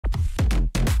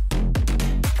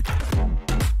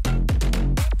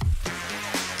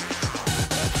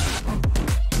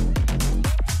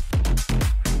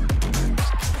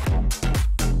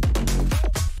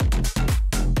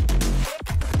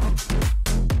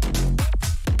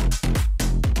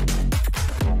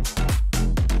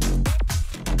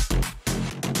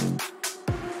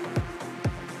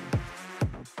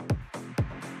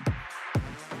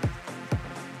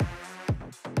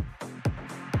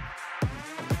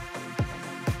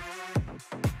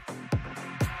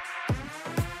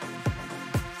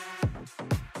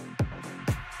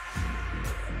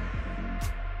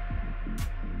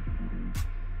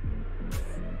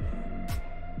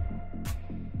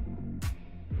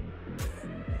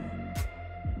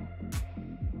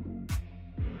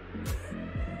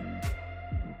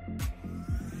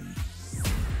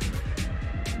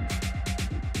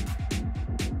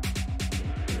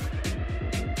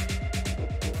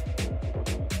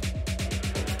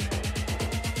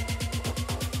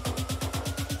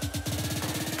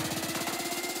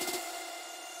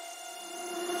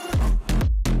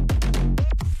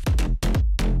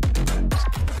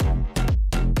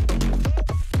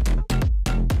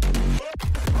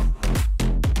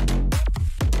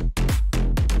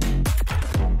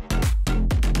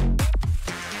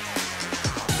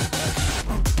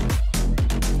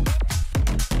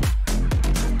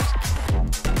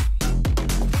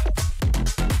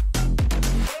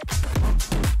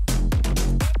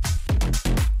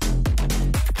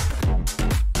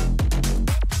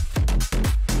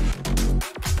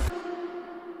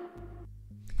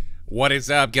What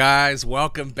is up, guys?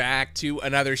 Welcome back to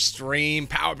another stream.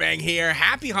 Powerbang here.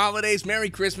 Happy holidays. Merry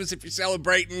Christmas if you're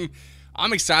celebrating.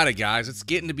 I'm excited, guys. It's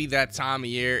getting to be that time of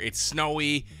year. It's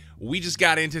snowy. We just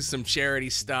got into some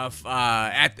charity stuff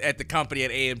at the company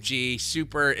at AMG.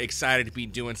 Super excited to be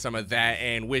doing some of that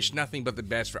and wish nothing but the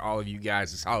best for all of you guys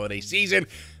this holiday season.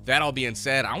 That all being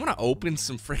said, I want to open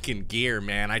some freaking gear,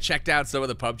 man. I checked out some of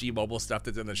the PUBG Mobile stuff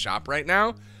that's in the shop right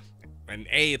now. And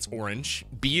A, it's orange.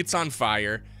 B, it's on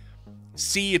fire.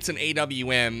 C, it's an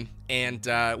AWM, and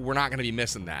we're not going to be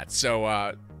missing that.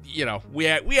 So, you know, we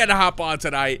had to hop on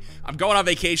tonight. I'm going on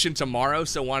vacation tomorrow,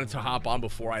 so wanted to hop on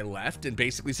before I left and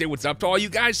basically say what's up to all you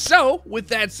guys. So, with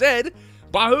that said,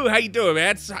 Bahu, how you doing,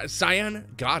 man? Cyan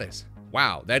Goddess.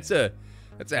 Wow, that's a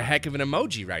heck of an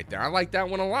emoji right there. I like that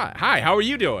one a lot. Hi, how are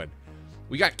you doing?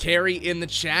 We got Carrie in the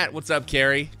chat. What's up,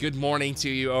 Carrie? Good morning to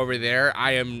you over there.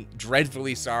 I am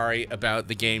dreadfully sorry about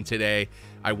the game today.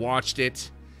 I watched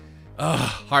it.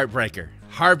 Ugh, heartbreaker.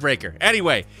 Heartbreaker.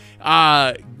 Anyway,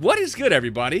 what is good,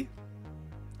 everybody?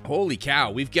 Holy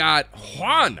cow. We've got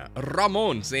Juan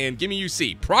Ramon saying, give me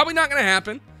UC. Probably not going to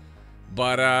happen,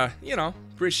 but, you know,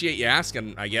 appreciate you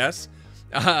asking, I guess.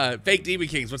 Fake Demon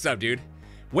Kings, what's up, dude?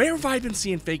 Where have I been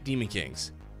seeing Fake Demon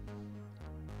Kings?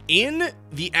 In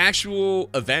the actual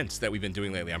events that we've been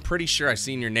doing lately. I'm pretty sure I've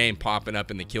seen your name popping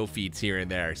up in the kill feeds here and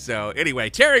there. So,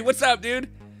 anyway, Terry, what's up, dude?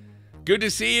 Good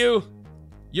to see you.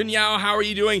 Yun Yao, how are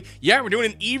you doing? Yeah, we're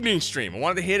doing an evening stream. I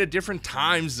wanted to hit a different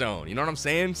time zone. You know what I'm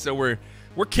saying? So we're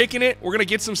kicking it. We're going to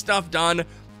get some stuff done.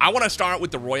 I want to start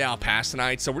with the Royale Pass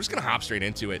tonight, so we're just going to hop straight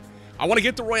into it. I want to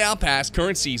get the Royale Pass,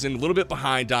 current season, a little bit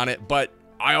behind on it, but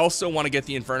I also want to get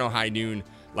the Inferno High Noon,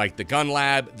 like the gun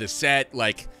lab, the set,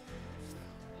 like,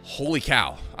 holy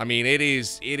cow. I mean, it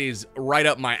is right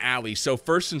up my alley. So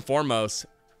first and foremost,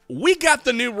 we got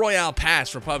the new Royale Pass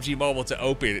for PUBG Mobile to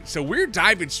open, so we're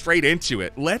diving straight into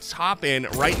it. Let's hop in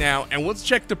right now, and let's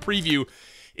check the preview.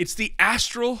 It's the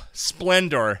Astral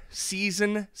Splendor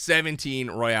Season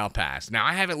 17 Royale Pass. Now,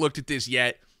 I haven't looked at this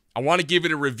yet. I want to give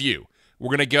it a review. We're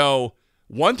going to go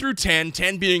 1 through 10,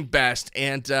 10 being best,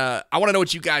 and I want to know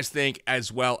what you guys think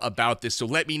as well about this, so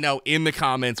let me know in the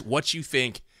comments what you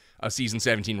think of Season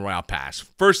 17 Royale Pass.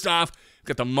 First off, we've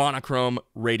got the Monochrome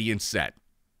Radiant set.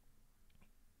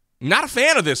 Not a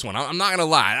fan of this one. I'm not going to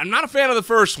lie. I'm not a fan of the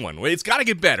first one. It's got to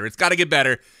get better. It's got to get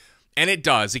better. And it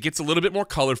does. It gets a little bit more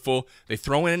colorful. They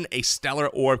throw in a Stellar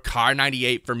Orb Car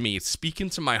 98 for me. It's speaking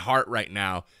to my heart right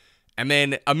now. And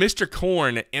then a Mr.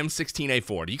 Corn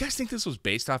M16A4. Do you guys think this was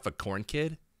based off a Corn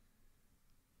Kid?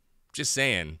 Just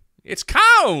saying. It's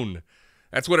Cone!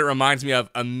 That's what it reminds me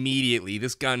of immediately.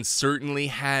 This gun certainly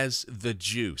has the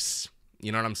juice.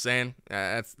 You know what I'm saying?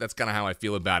 That's kind of how I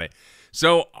feel about it.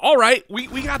 So, all right,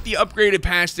 we got the upgraded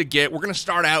pass to get. We're going to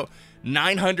start out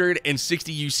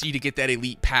 960 UC to get that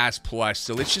Elite Pass Plus.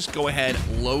 So let's just go ahead,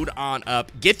 load on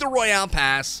up, get the Royale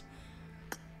Pass.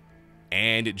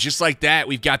 And just like that,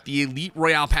 we've got the Elite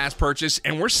Royale Pass purchase,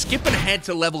 and we're skipping ahead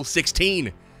to level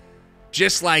 16.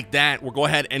 Just like that, we'll go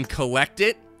ahead and collect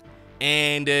it.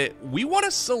 And we want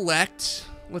to select,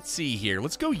 let's see here,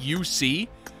 let's go UC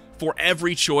for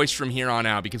every choice from here on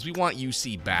out because we want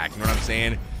UC back, you know what I'm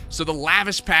saying? So the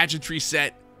Lavish Pageantry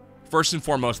set, first and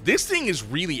foremost. This thing is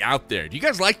really out there. Do you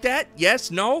guys like that?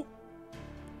 Yes? No?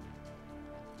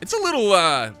 It's a little,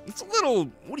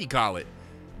 what do you call it?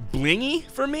 Blingy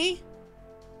for me?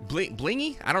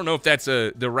 Blingy? I don't know if that's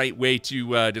the right way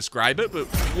to describe it, but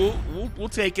we'll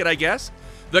take it, I guess.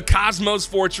 The Cosmos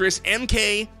Fortress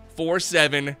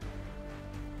MK47.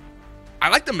 I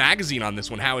like the magazine on this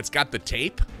one, how it's got the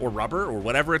tape or rubber or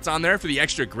whatever it's on there for the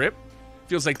extra grip.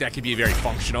 Feels like that could be very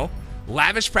functional.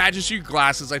 Lavish Pageantry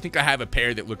glasses. I think I have a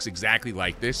pair that looks exactly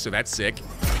like this, so that's sick.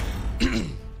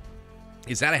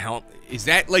 Is that a helmet? Is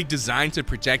that like designed to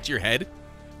protect your head?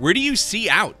 Where do you see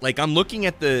out? Like I'm looking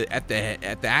at the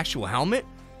actual helmet.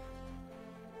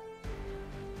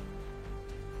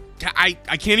 I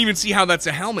can't even see how that's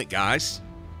a helmet, guys.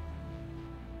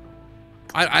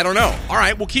 I don't know. All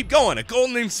right, we'll keep going. A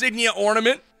golden insignia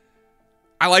ornament.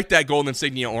 I like that golden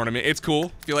insignia ornament. It's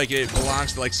cool. I feel like it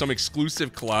belongs to like some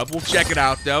exclusive club. We'll check it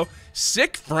out though.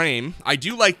 Sick frame. I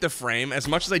do like the frame. As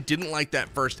much as I didn't like that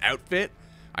first outfit,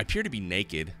 I appear to be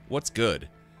naked. What's good?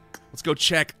 Let's go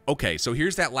check. Okay, so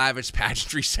here's that Lavish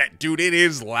Pageantry set. Dude, it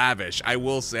is lavish, I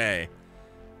will say.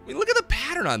 I mean, look at the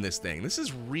pattern on this thing. This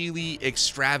is really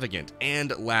extravagant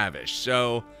and lavish.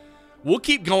 So we'll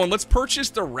keep going. Let's purchase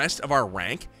the rest of our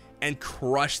rank and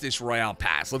crush this Royale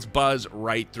Pass. Let's buzz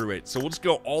right through it. So we'll just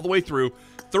go all the way through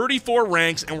 34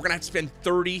 ranks, and we're gonna have to spend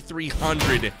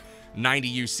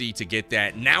 3,390 UC to get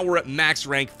that. Now we're at max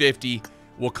rank 50.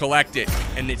 We'll collect it.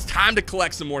 And it's time to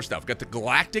collect some more stuff. Got the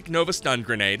Galactic Nova Stun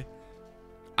Grenade.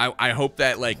 I hope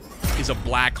that, like, is a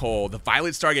black hole. The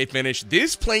Violet Stargate finish.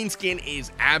 This plane skin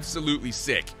is absolutely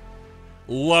sick.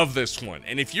 Love this one.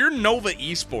 And if you're Nova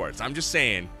Esports, I'm just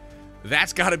saying,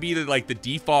 that's got to be the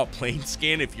default plane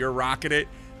skin if you're rocking it.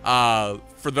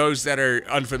 For those that are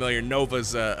unfamiliar,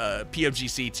 Nova's a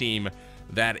PUBG team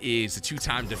that is a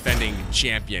 2-time defending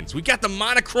champions. We got the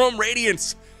Monochrome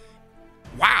Radiance.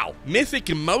 Wow, mythic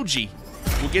emoji.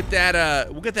 We'll get that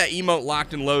emote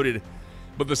locked and loaded.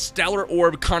 But the Stellar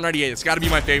Orb Kar98, it's got to be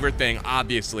my favorite thing,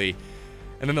 obviously.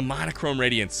 And then the Monochrome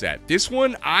Radiance set. This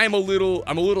one, I'm a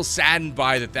little saddened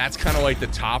by that. That's kind of like the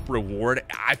top reward.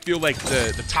 I feel like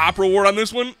the top reward on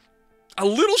this one, a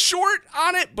little short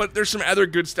on it, but there's some other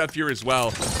good stuff here as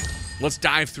well. Let's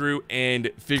dive through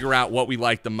and figure out what we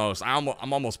like the most. I'm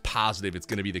almost positive it's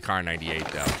going to be the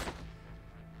Kar98, though.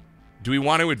 Do we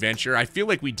want to adventure? I feel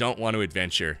like we don't want to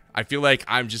adventure. I feel like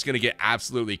I'm just going to get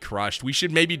absolutely crushed. We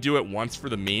should maybe do it once for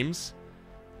the memes.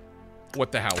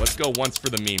 What the hell? Let's go once for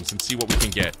the memes and see what we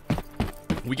can get.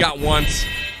 We got once.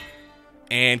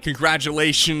 And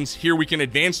congratulations. Here we can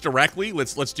advance directly.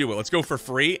 Let's do it. Let's go for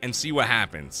free and see what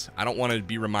happens. I don't want to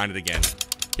be reminded again.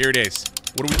 Here it is.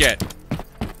 What do we get?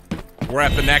 We're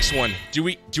at the next one. Do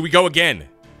we go again?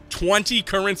 20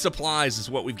 current supplies is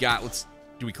what we've got.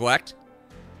 Do we collect?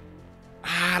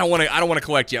 I don't want to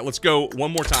collect yet. Let's go one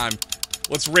more time.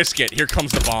 Let's risk it. Here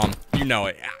comes the bomb. You know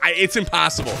it. It's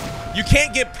impossible. You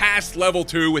can't get past level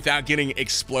 2 without getting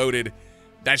exploded.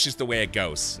 That's just the way it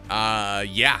goes.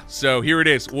 Yeah. So here it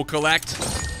is. We'll collect,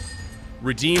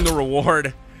 redeem the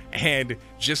reward, and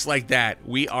just like that,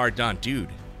 we are done. Dude,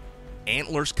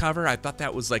 antlers cover? I thought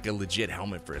that was like a legit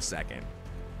helmet for a second.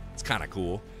 It's kind of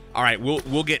cool. All right,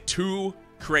 we'll get 2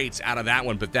 crates out of that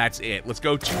one, but that's it. Let's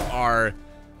go to our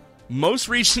most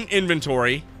recent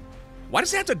inventory. Why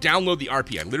does it have to download the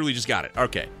RP? I literally just got it.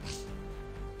 Okay.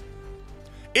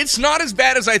 It's not as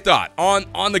bad as I thought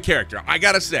on the character. I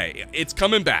gotta say, it's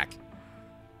coming back.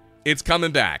 It's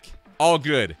coming back. All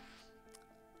good.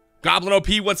 Goblin OP,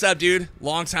 what's up, dude?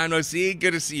 Long time no see.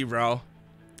 Good to see you, bro.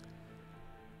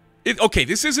 Okay,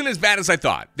 this isn't as bad as I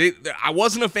thought. I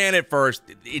wasn't a fan at first.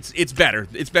 It's better.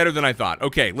 It's better than I thought.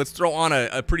 Okay, let's throw on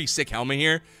a pretty sick helmet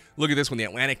here. Look at this one. The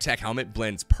Atlantic Tech helmet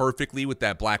blends perfectly with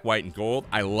that black, white, and gold.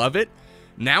 I love it.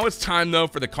 Now it's time, though,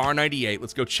 for the Kar98.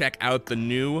 Let's go check out the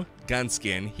new gun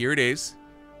skin. Here it is.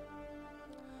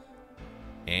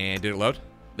 And did it load?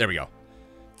 There we go.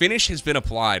 Finish has been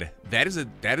applied. That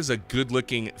is a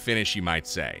good-looking finish, you might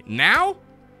say. Now,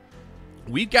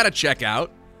 we've got to check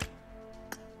out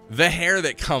the hair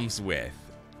that comes with.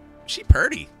 She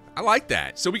purty. I like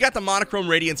that. So we got the Monochrome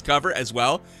Radiance cover as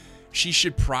well. She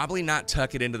should probably not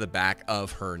tuck it into the back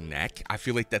of her neck. I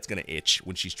feel like that's going to itch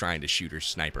when she's trying to shoot her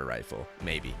sniper rifle.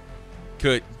 Maybe.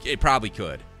 It probably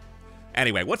could.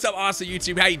 Anyway, what's up, awesome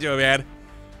YouTube? How you doing, man?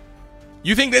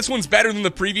 You think this one's better than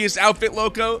the previous outfit,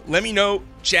 Loco? Let me know,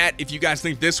 chat, if you guys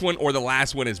think this one or the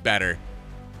last one is better.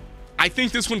 I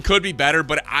think this one could be better,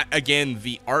 but again,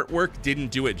 the artwork didn't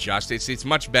do it justice. It's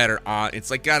much better on.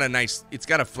 It's like got a nice, it's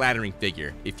got a flattering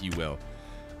figure, if you will,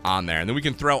 on there. And then we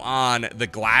can throw on the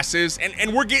glasses,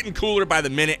 and we're getting cooler by the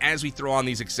minute as we throw on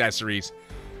these accessories.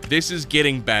 This is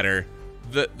getting better.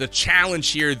 The challenge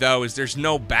here, though, is there's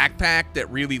no backpack that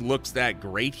really looks that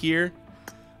great here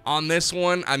on this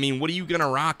one. I mean, what are you gonna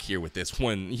rock here with this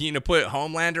one? You gonna put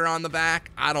Homelander on the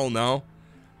back? I don't know.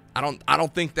 I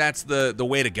don't think that's the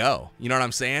way to go. You know what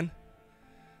I'm saying?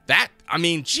 I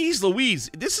mean, geez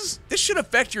Louise, this should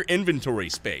affect your inventory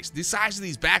space. The size of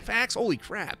these backpacks, holy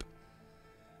crap.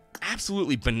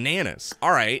 Absolutely bananas.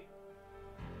 All right.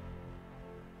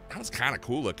 That was kind of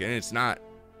cool looking. It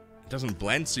doesn't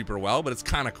blend super well, but it's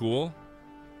kind of cool.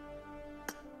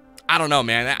 I don't know,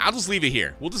 man. I'll just leave it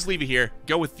here. We'll just leave it here.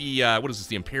 Go with the, what is this,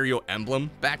 the Imperial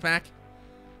Emblem backpack?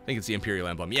 I think it's the Imperial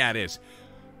Emblem. Yeah, it is.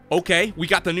 Okay, we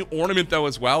got the new ornament, though,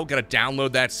 as well. Got to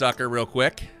download that sucker real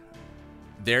quick.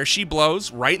 There she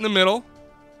blows, right in the middle.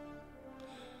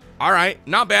 All right,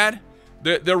 not bad.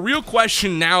 The real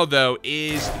question now, though,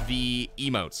 is the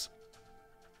emotes.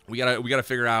 We gotta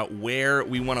figure out where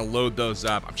we want to load those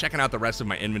up. I'm checking out the rest of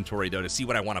my inventory, though, to see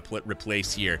what I want to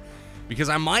replace here. Because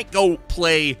I might go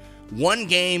play one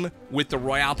game with the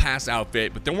Royale Pass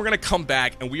outfit, but then we're going to come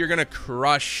back, and we are going to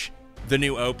crush the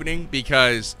new opening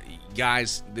because,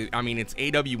 guys, I mean, it's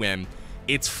AWM,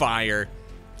 it's fire,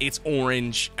 it's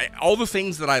orange, all the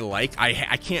things that I like.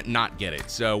 I can't not get it,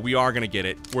 so we are going to get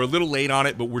it. We're a little late on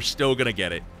it, but we're still going to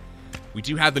get it. We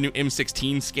do have the new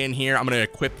M16 skin here. I'm going to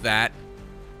equip that.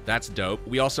 That's dope.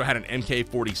 We also had an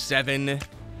MK47.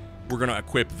 We're going to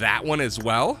equip that one as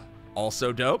well.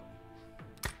 Also dope.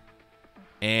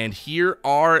 And here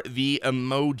are the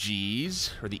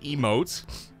emojis, or the emotes.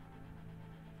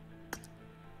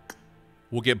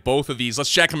 We'll get both of these. Let's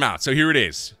check them out. So here it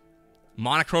is.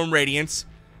 Monochrome Radiance.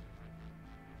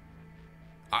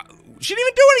 She didn't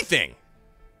even do anything.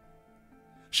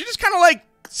 She just kind of like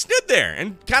stood there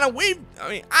and kind of waved. I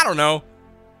mean, I don't know.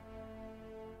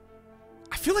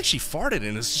 I feel like she farted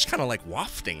and is just kind of like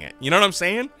wafting it. You know what I'm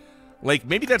saying? Like,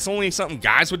 maybe that's only something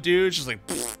guys would do. It's just like,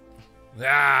 pfft.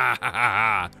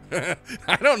 Ah,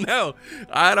 I don't know.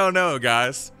 I don't know,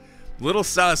 guys. Little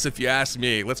sus if you ask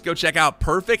me. Let's go check out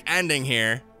Perfect Ending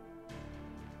here.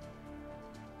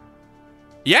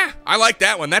 Yeah, I like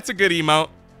that one. That's a good emote.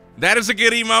 That is a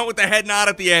good emote with the head nod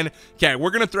at the end. Okay, we're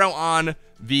going to throw on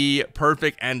the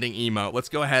Perfect Ending emote. Let's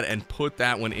go ahead and put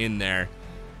that one in there.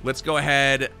 Let's go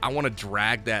ahead. I want to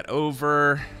drag that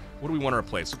over. What do we want to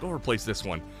replace? Let's go replace this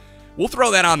one. We'll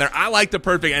throw that on there. I like the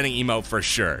Perfect Ending emote for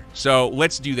sure. So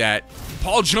let's do that.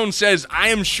 Paul Jones says, I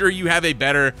am sure you have a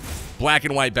better black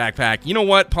and white backpack. You know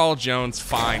what, Paul Jones?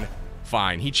 Fine.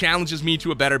 Fine. He challenges me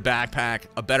to a better backpack.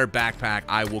 A better backpack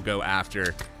I will go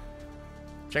after.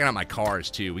 Checking out my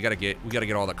cars too. We gotta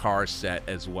get all the cars set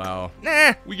as well.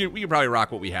 Nah, we can probably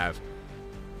rock what we have.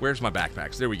 Where's my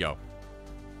backpacks? There we go.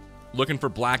 Looking for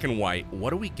black and white.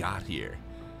 What do we got here?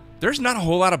 There's not a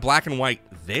whole lot of black and white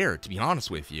there, to be honest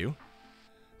with you.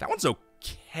 That one's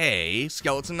okay.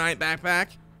 Skeleton Knight backpack.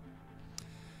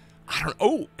 I don't.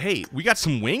 Oh, hey, we got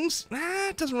some wings. Nah,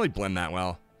 it doesn't really blend that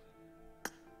well.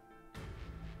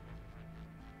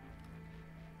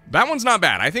 That one's not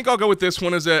bad. I think I'll go with this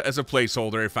one as a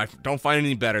placeholder. If I don't find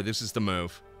any better, this is the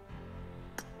move.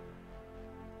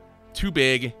 Too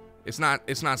big. It's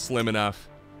not slim enough.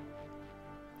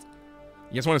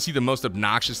 You guys want to see the most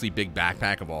obnoxiously big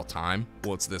backpack of all time?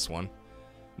 Well, it's this one.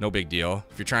 No big deal.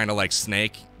 If you're trying to, like,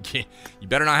 snake, you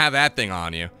better not have that thing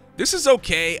on you. This is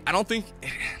okay. I don't think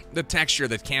the texture,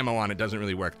 the camo on it doesn't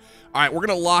really work. All right, we're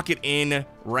going to lock it in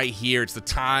right here. It's the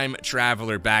Time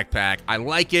Traveler backpack. I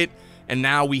like it. And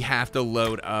now we have to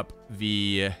load up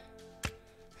the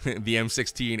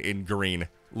M16 in green.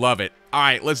 Love it. All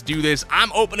right, let's do this.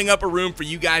 I'm opening up a room for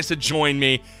you guys to join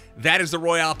me. That is the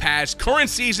Royale Pass current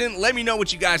season. Let me know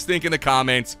what you guys think in the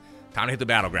comments. Time to hit the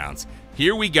battlegrounds.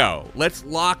 Here we go. Let's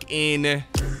lock in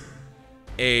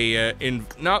a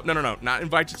no, not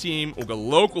invite to team. We'll go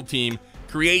local team,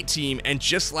 create team, and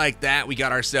just like that, we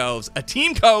got ourselves a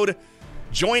team code.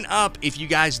 Join up if you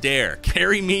guys dare.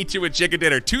 Carry me to a chicken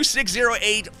dinner.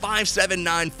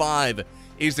 2608-5795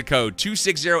 is the code.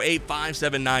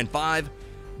 2608-5795.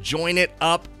 Join it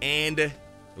up and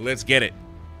let's get it.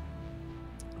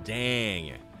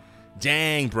 Dang.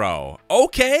 Dang, bro.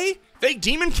 Okay. Fake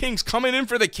Demon King's coming in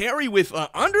for the carry with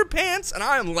underpants, and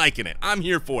I am liking it. I'm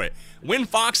here for it. Win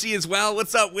Foxy as well.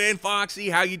 What's up, Win Foxy?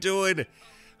 How you doing?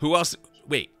 Who else?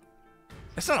 Wait.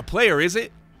 That's not a player, is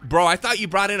it? Bro, I thought you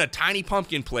brought in a Tiny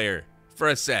Pumpkin player for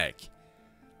a sec.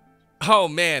 Oh,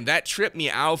 man, that tripped me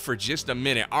out for just a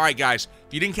minute. All right, guys,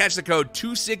 if you didn't catch the code,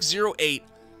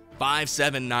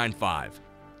 2608-5795.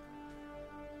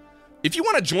 If you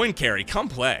want to join carry, come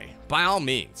play. By all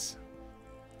means.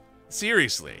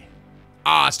 Seriously.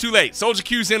 Ah, it's too late. Soldier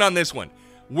Q's in on this one.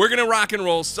 We're going to rock and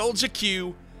roll. Soldier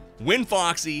Q, Win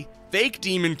Foxy, Fake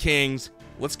Demon Kings.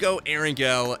 Let's go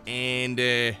Erangel and...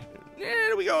 do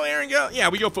we go Erangel? Yeah,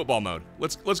 we go football mode.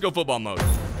 Let's go football mode.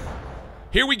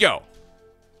 Here we go.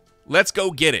 Let's go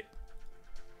get it.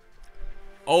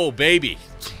 Oh, baby.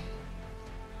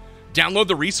 Download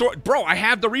the resource. Bro, I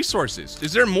have the resources.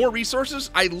 Is there more resources?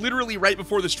 I literally, right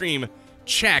before the stream,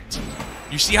 checked.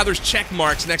 You see how there's check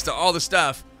marks next to all the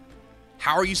stuff.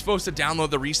 How are you supposed to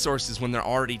download the resources when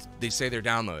they say they're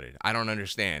downloaded? I don't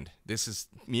understand. This is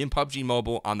me and PUBG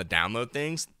Mobile on the download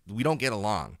things. We don't get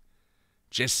along.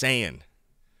 Just saying.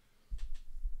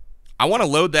 I want to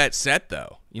load that set,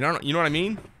 though. You know what I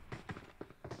mean?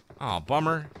 Oh,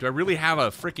 bummer. Do I really have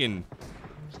a freaking...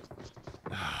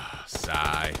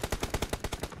 sigh.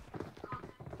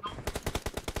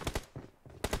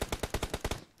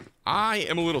 I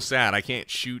am a little sad. I can't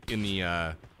shoot in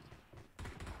the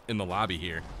lobby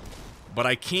here. But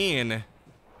I can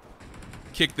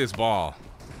kick this ball.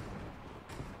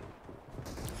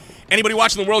 Anybody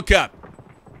watching the World Cup?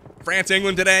 France,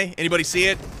 England today? Anybody see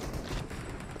it?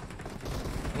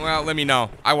 Well, let me know.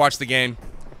 I watched the game.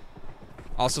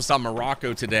 Also saw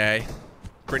Morocco today.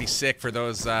 Pretty sick for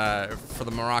those for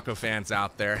the Morocco fans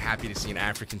out there. Happy to see an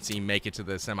African team make it to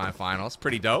the semifinals.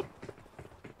 Pretty dope.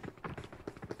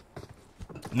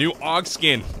 New AUG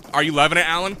skin. Are you loving it,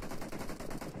 Alan?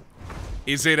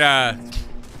 Is it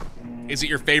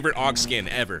your favorite AUG skin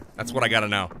ever? That's what I gotta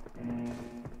know.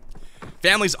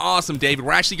 Family's awesome, David.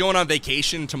 We're actually going on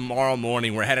vacation tomorrow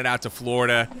morning. We're headed out to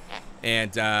Florida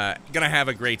and gonna have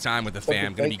a great time with the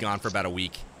fam. Gonna be gone for about a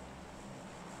week.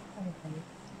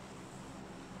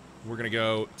 We're gonna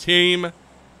go team.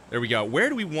 There we go. Where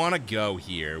do we want to go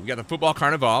here? We got the football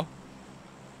carnival.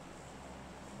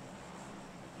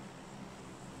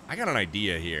 I got an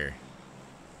idea here.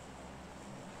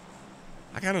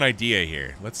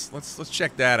 Let's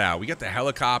check that out. We got the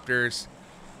helicopters.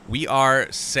 We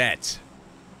are set.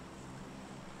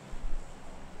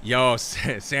 Yo,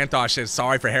 Santosh says,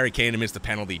 sorry for Harry Kane to miss the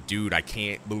penalty. Dude, I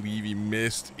can't believe he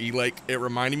missed. It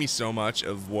reminded me so much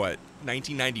of what?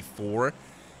 1994?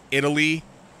 Italy.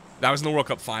 That was in the World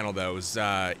Cup final, though. It was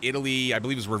Italy, I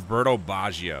believe it was Roberto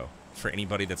Baggio, for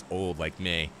anybody that's old like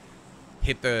me.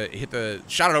 Shot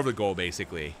it over the goal,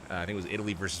 basically. I think it was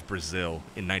Italy versus Brazil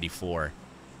in 94.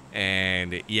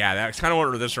 And, yeah, that's kind of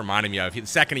what this reminded me of. The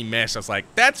second he missed, I was like,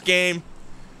 that's game.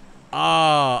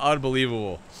 Oh,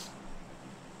 unbelievable.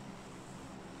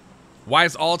 Why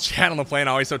is all chat on the plane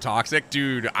always so toxic?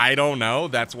 Dude, I don't know.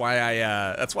 That's why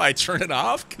I turn it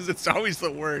off, because it's always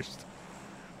the worst.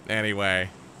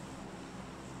 Anyway.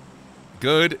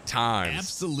 Good times.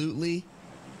 Absolutely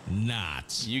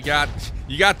not. You got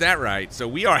that right. So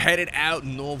we are headed out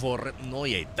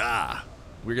Novoretnoyeta.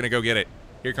 We're going to go get it.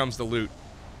 Here comes the loot.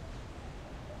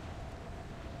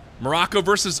 Morocco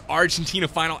versus Argentina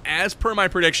final. As per my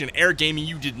prediction, Air Gaming,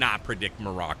 you did not predict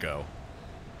Morocco.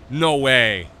 No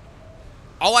way.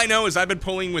 All I know is I've been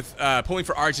pulling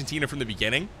for Argentina from the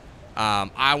beginning.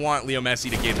 I want Leo Messi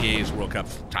to get his World Cup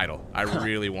title. I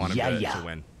really want him to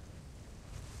win.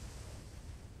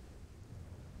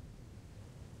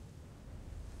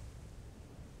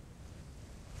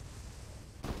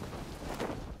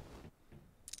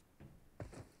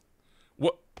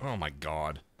 What? Oh my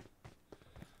God.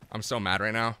 I'm so mad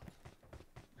right now.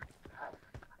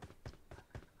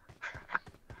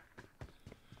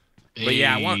 Hey. But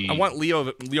yeah, I want Leo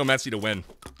Messi to win.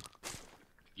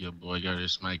 Your boy got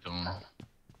his mic on.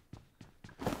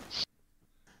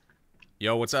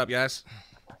 Yo, what's up, guys?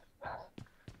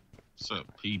 What's up,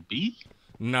 PB?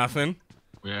 Nothing.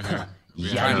 We're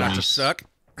trying not to suck.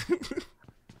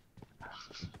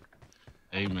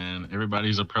 Hey, man,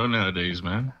 everybody's a pro nowadays,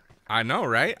 man. I know,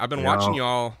 right? I've been watching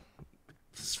y'all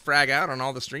frag out on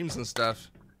all the streams and stuff.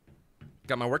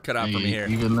 Got my work cut out for me here.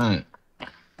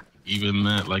 Even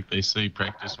that, like they say,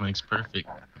 practice makes perfect.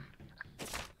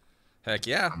 Heck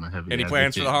yeah. Any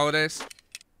plans for the holidays?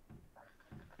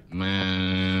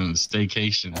 Man,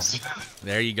 staycations.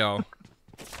 There you go.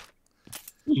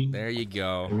 There you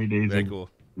go. Every day's very cool.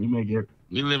 We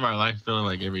live our life feeling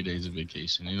like every day's a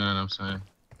vacation. You know what I'm saying?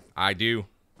 I do.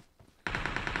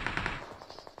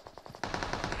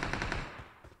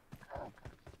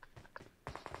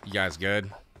 You guys good?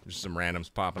 Just some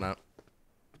randoms popping up.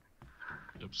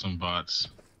 Yep, some bots.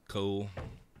 Cool.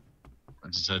 I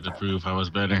just had to prove I was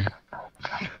better.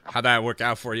 How'd that work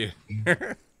out for you?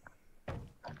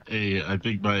 Hey, I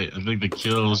think the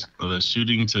kills, the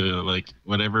shooting to like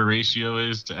whatever ratio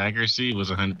is to accuracy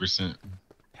was 100%.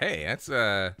 Hey, that's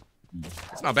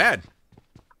not bad.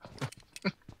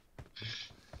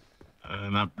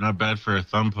 Not bad for a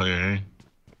thumb player, eh?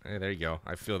 Hey, there you go.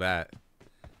 I feel that.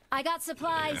 I got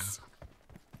supplies. Yeah.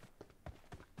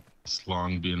 It's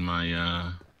long been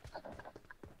my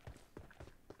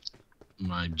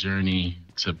my journey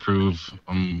to prove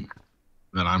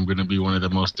that I'm gonna be one of the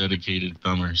most dedicated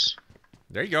thumbers.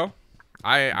 There you go.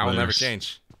 I will never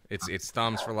change. It's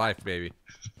thumbs for life, baby.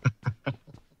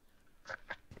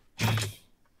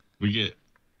 I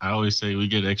always say we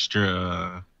get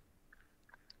extra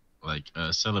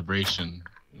celebration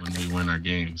when we win our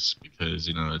games, because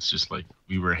you know it's just like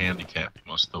we were handicapped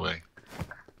most of the way.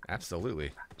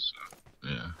 Absolutely. So,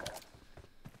 yeah.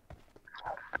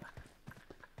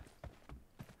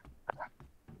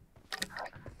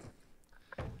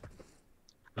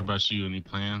 What about you? Any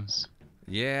plans?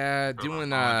 Yeah,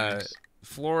 doing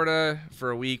Florida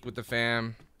for a week with the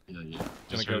fam. Yeah.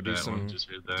 Gonna go do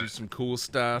some cool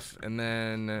stuff, and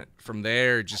then from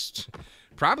there, just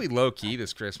probably low key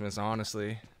this Christmas.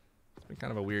 Honestly, it's been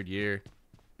kind of a weird year.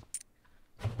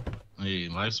 Hey,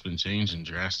 life's been changing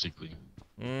drastically.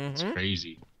 Mm-hmm. It's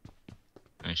crazy,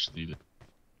 actually,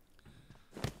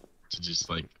 to just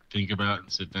like think about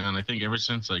and sit down. I think ever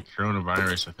since like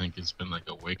coronavirus, I think it's been like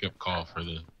a wake up call for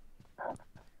the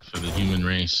human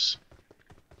race.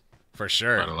 For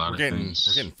sure. We're getting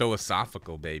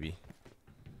philosophical, baby.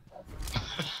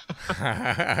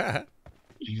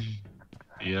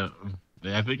 Yeah,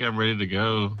 I think I'm ready to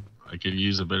go. I could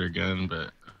use a better gun,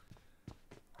 but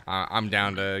I'm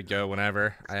down to go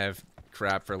whenever. I have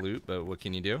crap for loot, but what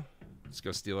can you do? Let's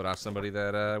go steal it off somebody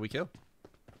that we kill.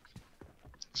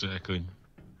 Exactly.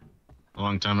 A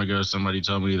long time ago, somebody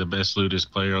told me the best loot is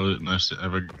player loot, and I've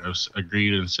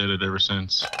agreed and said it ever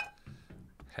since.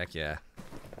 Heck yeah.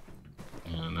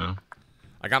 I don't know.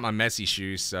 I got my messy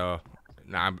shoes, so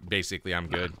I'm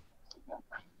good.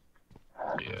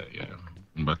 Yeah.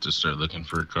 I'm about to start looking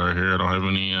for a car here. I don't have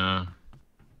any,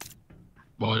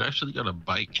 well, I actually got a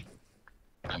bike.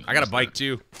 I got a bike,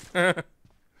 too.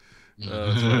 Look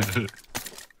at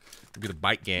the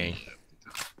bike gang.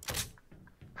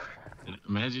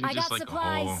 Imagine I just got like a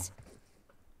whole supplies.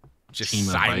 Just team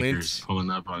of silent. bikers pulling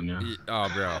up on you. Oh,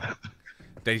 bro.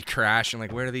 They crash and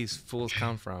like, where do these fools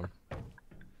come from?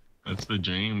 That's the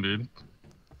dream, dude.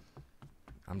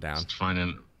 I'm down. Just find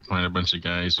a bunch of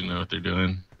guys who know what they're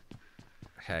doing.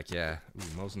 Heck yeah.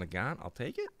 Ooh, Mo's in the gun. I'll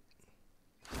take it.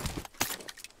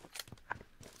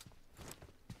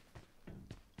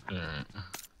 Alright.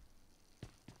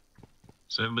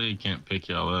 Sadly, you can't pick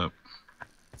y'all up.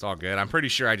 It's all good. I'm pretty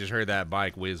sure I just heard that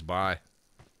bike whiz by.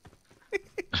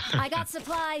 I got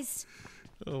supplies.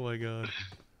 Oh my god.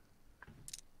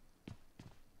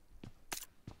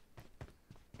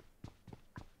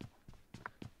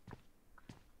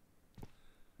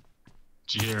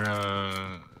 Did you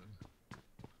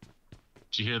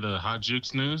hear the Hot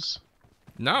Jukes news?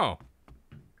 No.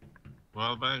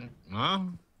 Well, back, no.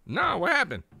 No, what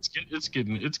happened? It's good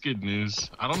news.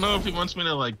 I don't know if he wants me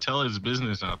to like tell his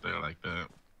business out there like that.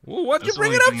 Well, what'd you That's the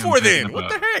bring it only up thing for I'm thinking then? What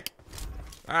the about. heck?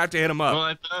 I have to hit him up.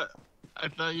 Well, I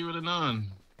thought you would have known.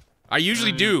 I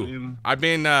usually I do. mean- I've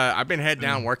been head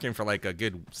down working for like a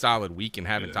good solid week and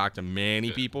haven't talked to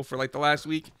many people for like the last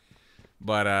week.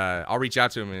 But I'll reach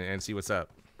out to him and see what's up.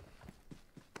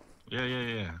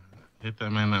 Yeah. Hit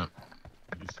that man up.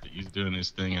 He's doing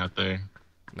his thing out there.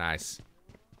 Nice.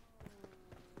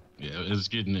 Yeah, it's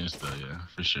good news though. Yeah,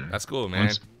 for sure. That's cool,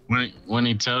 man. When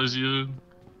he tells you,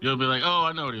 you'll be like, oh,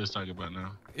 I know what he was talking about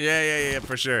now. Yeah,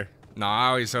 for sure. No, I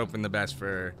always hoping the best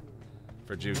for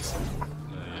Jukes.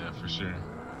 Yeah, for sure.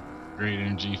 Great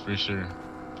energy for sure.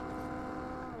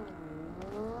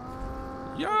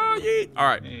 Yo, yeet. All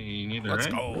right, Hey, you need let's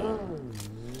right? go.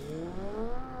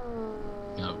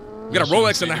 Yep. We got a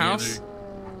Rolex in the house.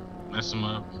 Mess him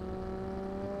up.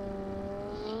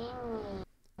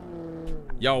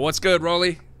 Yo, what's good,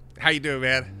 Rolly? How you doing,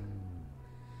 man?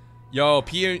 Yo,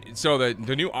 so the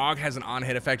new AUG has an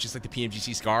on-hit effect just like the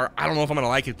PMGC Scar. I don't know if I'm gonna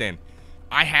like it then.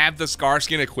 I have the Scar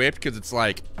skin equipped because it's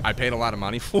like I paid a lot of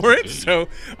money for it, so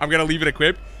I'm gonna leave it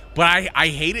equipped. But I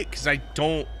hate it because I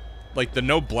don't like the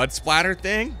no blood splatter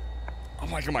thing. I'm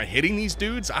like, am I hitting these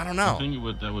dudes? I don't know. I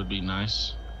think that would be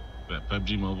nice. That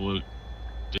PUBG Mobile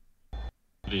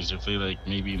is if they like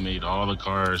maybe made all the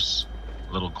cars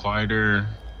a little quieter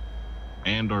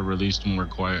and or released more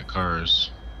quiet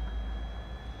cars.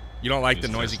 You don't like the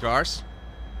noisy cars?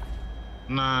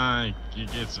 Nah,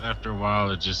 it gets after a while.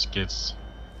 It's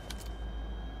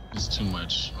too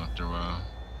much after a while.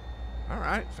 All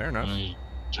right, fair enough. You know, you're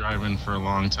driving for a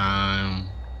long time,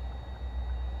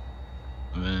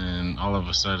 and then all of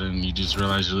a sudden you just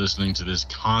realize you're listening to this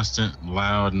constant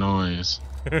loud noise.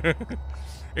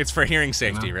 It's for hearing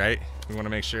safety, right? We want to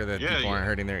make sure that people aren't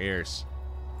hurting their ears.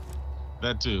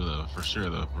 That too, though, for sure,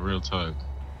 though. Real talk.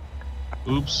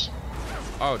 Oops.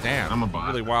 Oh damn! I'm a bot.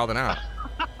 Really wilding out.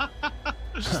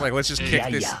 Just like let's just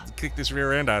kick this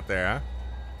rear end out there, huh?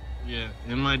 Yeah.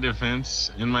 In my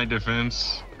defense,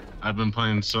 I've been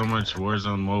playing so much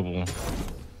Warzone Mobile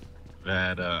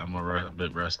that I'm a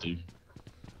bit rusty.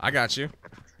 I got you.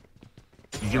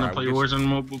 You gonna play Warzone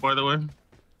Mobile, by the way?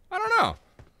 I don't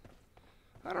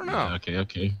know. Yeah,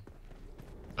 okay.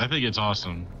 I think it's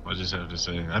awesome. I just have to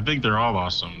say, I think they're all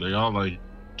awesome. They all like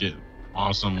get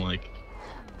awesome like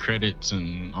credits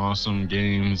and awesome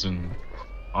games, and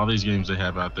all these games they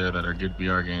have out there that are good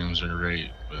VR games are great.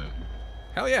 But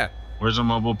hell yeah, Warzone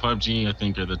Mobile, PUBG, I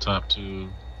think are the top two.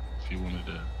 If you wanted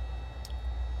to,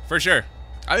 for sure.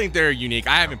 I think they're unique.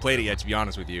 I haven't played it yet, to be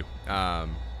honest with you. yeah.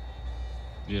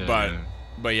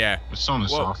 But yeah, It's on a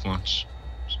soft launch.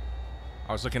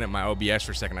 I was looking at my OBS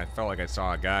for a second. I felt like I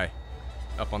saw a guy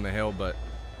up on the hill, but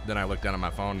then I looked down at my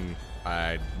phone and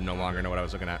I no longer know what I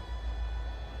was looking at.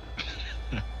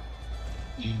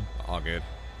 All good.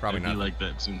 Probably It'd be not. like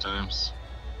that sometimes.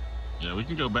 Yeah, we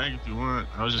can go back if you want.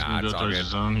 I was just Nah, gonna it's go all towards good. the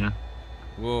zone here.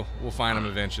 We'll find them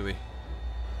eventually.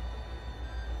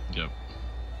 Yep.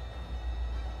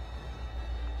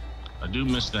 I do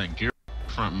miss that gear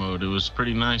front mode. It was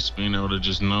pretty nice being able to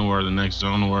just know where the next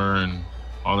zone were and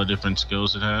all the different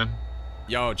skills it had.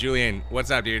 Yo, Julian,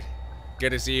 what's up, dude? Good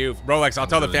to see you. Rolex, I'll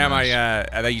tell the Really fam nice.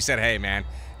 that you said hey, man.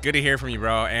 Good to hear from you,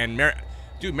 bro. And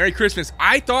Dude, Merry Christmas.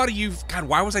 I thought of you. God,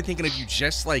 why was I thinking of you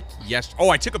just like yes? Oh,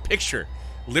 I took a picture.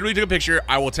 Literally took a picture.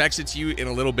 I will text it to you in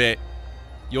a little bit.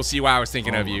 You'll see why I was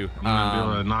thinking of you. I'm gonna be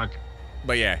able to knock.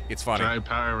 But yeah, it's funny. Drive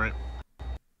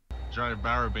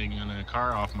Powerbang in a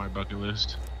car off my bucket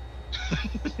list.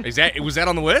 Was that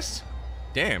on the list?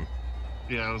 Damn.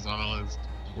 Yeah, it was on the list.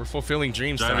 We're fulfilling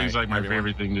dreams. Driving's tonight, like my everyone.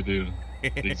 favorite thing to do.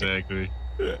 Exactly.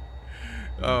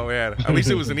 Oh man, at least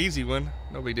it was an easy one.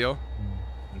 No big deal.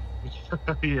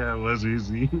 Yeah, it was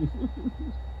easy.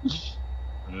 It's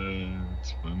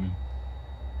funny.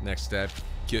 Next step,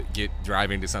 get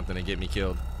driving to something and get me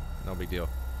killed. No big deal.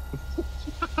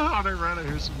 Oh, they're right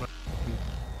here somewhere.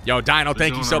 Yo, Dino,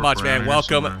 thank you so much, man.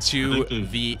 Welcome to they,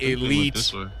 the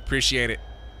Elite. Appreciate it.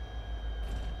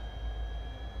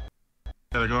 Yeah,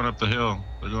 they're going up the hill.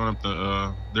 They're going up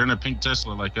the. They're in a pink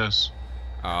Tesla like us.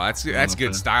 Oh, that's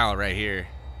good style right here.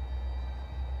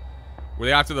 Were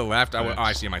they off to the left? Oh,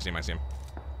 I see him. I see him. I see him.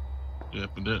 Yeah,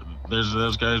 but there's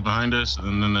those guys behind us,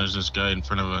 and then there's this guy in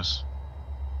front of us.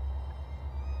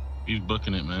 He's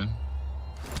booking it, man.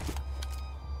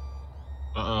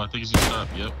 I think he's gonna stop.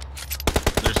 Yep.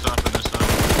 They're stopping. They're stopping.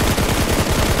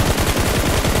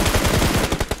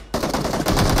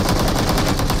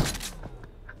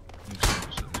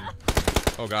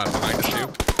 Oh god, behind us too.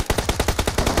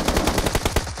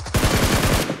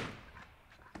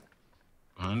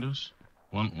 Behind us.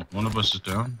 One of us is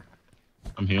down.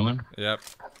 I'm healing. Yep.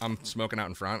 I'm smoking out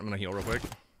in front. I'm gonna heal real quick.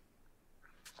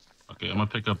 Okay, I'm gonna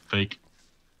pick up fake.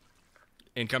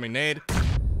 Incoming nade.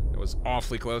 It was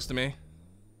awfully close to me.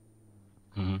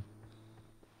 Mm-hmm.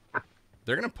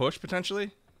 They're gonna push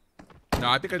potentially. No,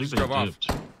 I think I just drove off.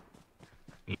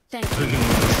 Thank you.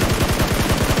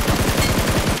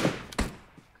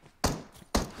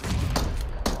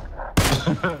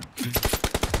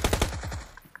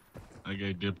 That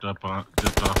guy dipped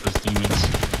off his teammates.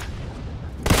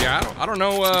 Yeah, I don't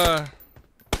know. I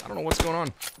don't know what's going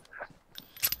on.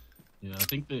 Yeah, I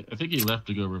think he left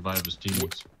to go revive his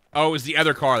teammates. Oh, it was the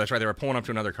other car. That's right. They were pulling up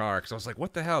to another car. Because I was like,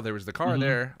 what the hell? There was the car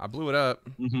there. I blew it up.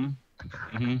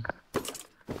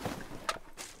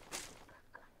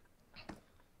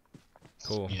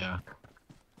 Cool. Yeah.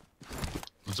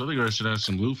 Those other guys should have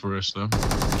some loot for us, though.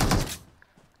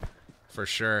 For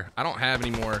sure. I don't have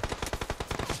any more.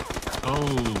 Oh.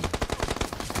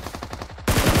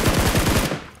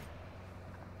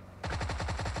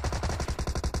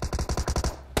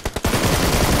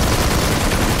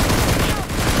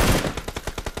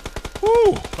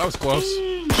 Woo! That was close.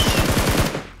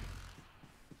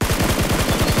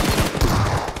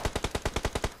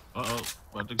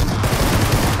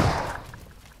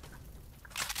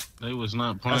 They was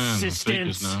not playing.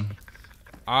 Assistance.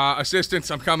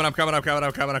 Assistance. I'm coming. I'll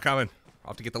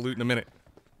have to get the loot in a minute.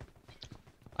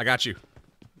 I got you.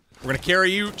 We're gonna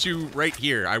carry you to right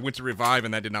here. I went to revive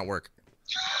and that did not work.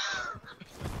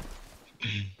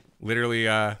 Literally,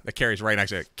 that carries right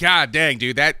next to it. God dang,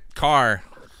 dude, that car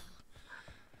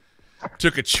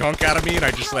took a chunk out of me and I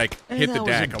just like hit the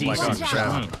deck. I'm like, oh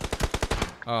crap.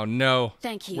 Oh no.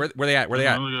 Thank you. Where they at? Where they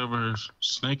at? Look over here,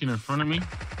 snaking in front of me.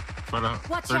 About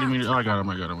Watch 30 out. meters. Oh, I got him.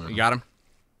 You got him?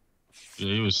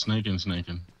 Yeah, he was snaking.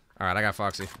 All right, I got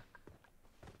Foxy.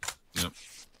 Yep.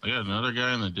 I got another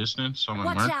guy in the distance on my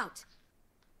Watch mark. out.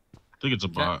 I think it's a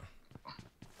bot.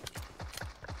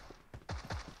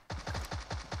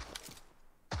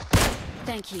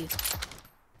 Thank you.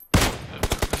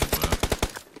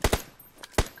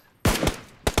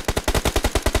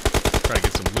 Try to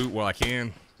get some loot while I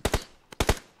can.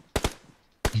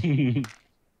 Hey,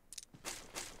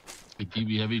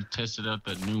 PB, have you tested out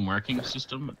that new marking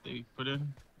system that they put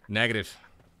in? Negative.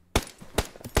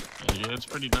 Yeah, it's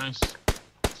pretty nice.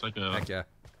 It's like Heck yeah.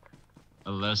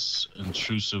 a less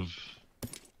intrusive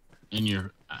in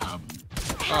your Oh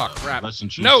crap. less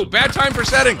intrusive. No, bad time for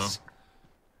settings.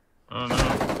 Oh no.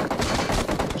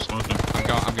 I'm smoking.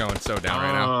 I'm going so down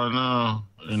right now. Oh no.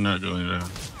 You're not going down.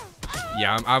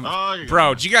 Yeah, I'm Oh,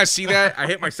 bro, did you guys see that? I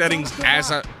hit my settings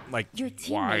as I like Your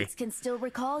why? teammates can still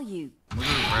recall you. We're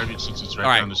gonna revive it since it's right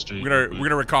All right, down the street. we're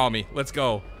gonna recall me. Let's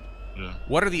go. Yeah.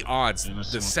 What are the odds Yeah,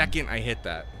 that's the something. second I hit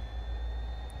that?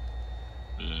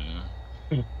 Yeah.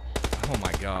 Oh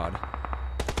my god.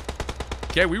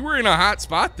 Okay, we were in a hot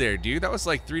spot there, dude. That was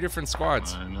like 3 different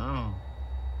squads. I know.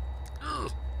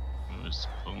 It's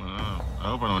pulling up. I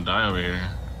hope I don't die over here.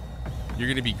 You're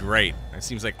gonna be great. It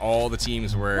seems like all the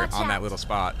teams were Watch on that out. little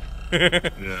spot.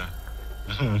 Yeah.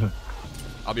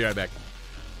 I'll be right back.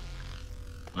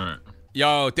 All right.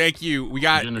 Yo, thank you. We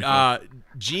got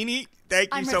Jeannie.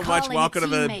 Thank you I'm so much. recalling Welcome to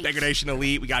the teammate. Degradation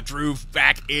Elite. We got Drew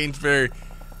back in for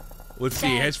Let's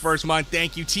see. His first month.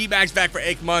 Thank you. T-Bag's back for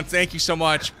 8 months. Thank you so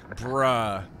much.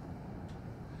 Bruh.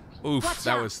 Oof,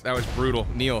 that was brutal.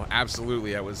 Neil,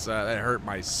 absolutely. That hurt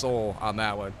my soul on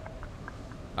that one.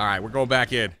 All right, we're going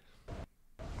back in.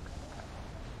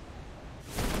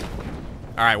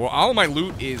 All right, well, all of my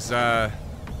loot is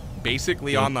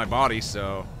basically on my body,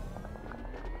 so.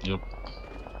 Yep.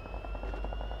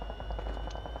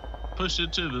 Push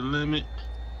it to the limit.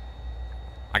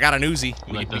 I got an Uzi.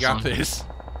 We got song? this.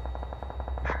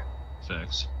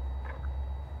 Facts.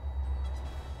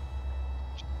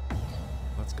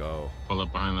 Let's go. Pull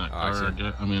up behind that car.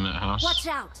 I mean that house. Watch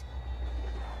out!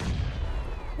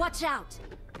 Watch out!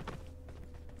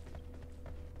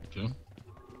 Okay.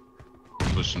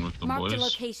 Pushing with the Mark boys. the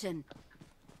location.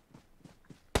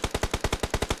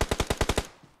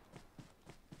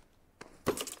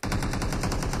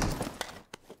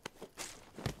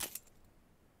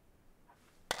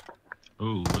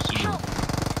 Ooh, what's he doing?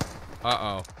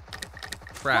 Uh-oh.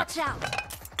 Crap. Watch out!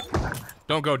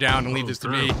 Don't go down and leave this to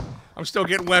me. I'm still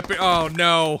getting weapon. Oh,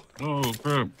 no. Oh,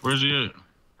 crap. Where's he at?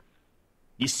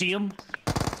 You see him?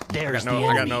 There's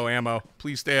I got no ammo.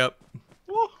 Please stay up.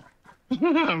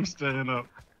 I'm staying up.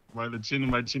 By the chin,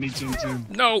 my chinny chin chin.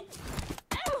 No.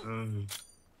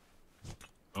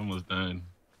 Almost died.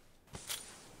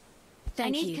 I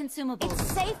need consumables.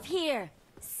 It's safe here.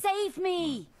 Save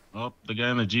me. Oh, the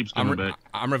guy in the Jeep's coming back.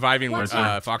 I'm reviving with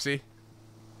Foxy.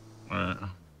 Alright.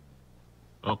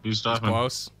 Oh, he's He's stopping.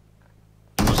 close.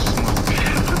 I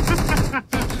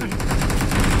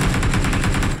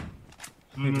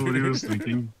don't know what he was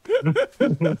thinking.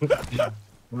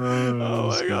 Oh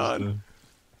my god.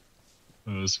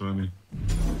 That was funny.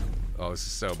 Oh, this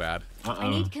is so bad. I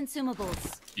need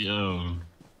consumables. Yo.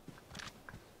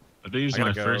 I think it's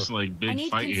my first like big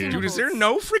fight here. Dude, is there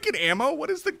no freaking ammo? What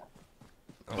is the...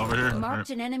 Over here. Marked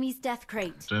an enemy's death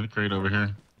crate. Death crate over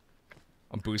here.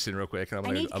 I'm boosting real quick. I'm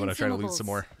gonna try to loot some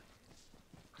more.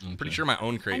 I'm pretty sure my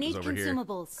own crate was over here.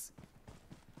 Consumables.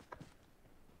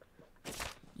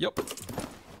 Yep.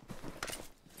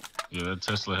 Yeah, that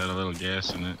Tesla had a little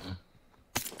gas in it.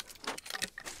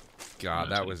 God,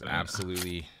 that was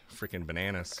absolutely freaking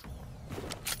bananas.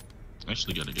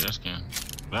 Actually got a gas can.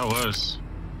 That was.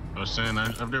 I was saying,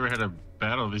 I've never had a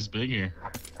battle this big here.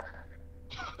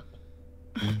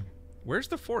 Where's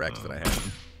the 4X that I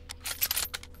have?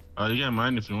 Oh, you got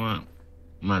mine if you want.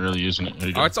 I'm not really using it. There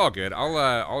you go. Oh, it's all good.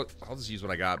 I'll just use what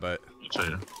I got, but It's right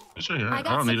here. It's right here. I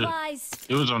got don't need supplies.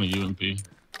 it. It was on a UMP.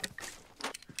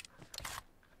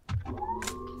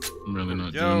 I'm really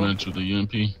not doing much with the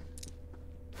UMP.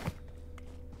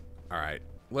 all right,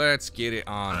 let's get it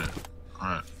on. All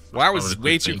right. Well, I was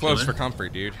way too close for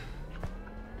comfort, dude.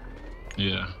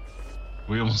 Yeah.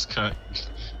 We almost got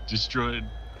destroyed.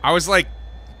 I was like,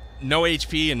 no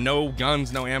HP and no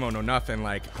guns, no ammo, no nothing.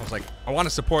 Like, I was like, I want to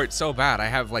support so bad. I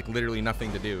have like literally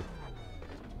nothing to do.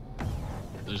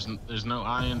 There's no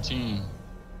I in team.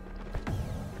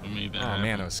 We made that happen.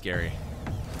 Man, that was scary.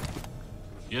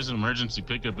 He has an emergency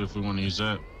pickup if we want to use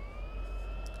that.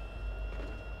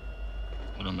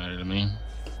 It don't matter to me.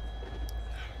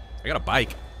 I got a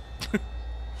bike.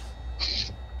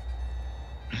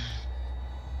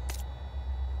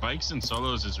 Bikes and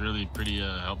solos is really pretty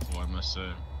helpful, I must say.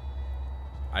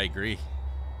 I agree.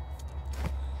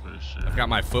 For sure. I've got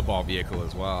my football vehicle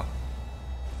as well.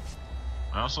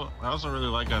 I also really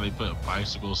like how they put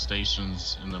bicycle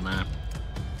stations in the map,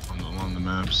 along the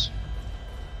maps,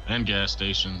 and gas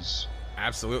stations.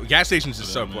 Absolutely, gas stations is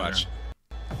so clutch.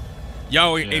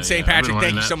 Yo, in St. Patrick,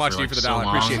 thank you so much, dude, for the dollar.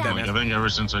 Appreciate that, man. I think ever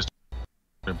since I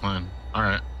started playing. All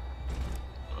right.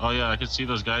 Oh yeah, I could see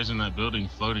those guys in that building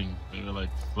floating. They were like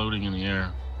floating in the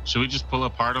air. Should we just pull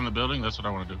apart on the building? That's what I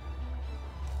want to do.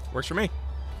 Works for me.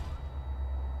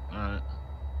 All right.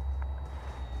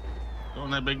 Go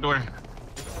in that big door.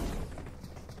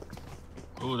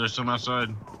 Oh, there's some outside.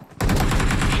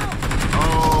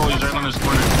 Oh, he's right on this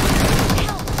corner.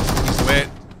 He's lit.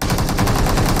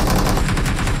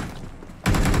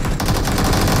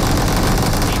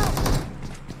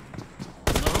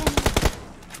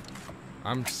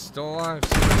 I'm still alive.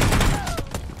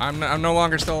 I'm no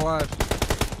longer still alive.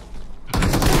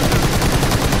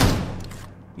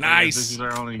 Nice. This is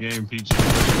our only game, PG.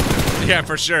 Yeah,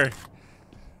 for sure.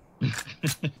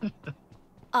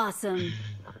 Awesome.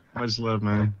 Much love,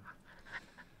 man.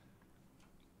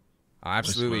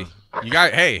 Absolutely. You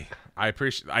got. Hey, I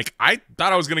appreciate. I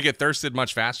thought I was gonna get thirsted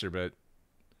much faster, but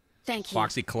Thank you.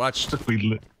 Foxy clutched.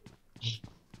 We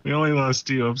only lost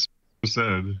two. I'm so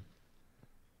sad.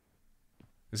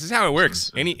 This is how it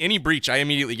works. Any breach, I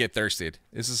immediately get thirsted.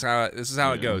 This is how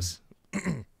it goes.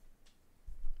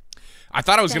 I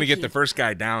thought I was gonna get the first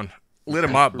guy down. lit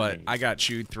him up, but I got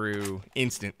chewed through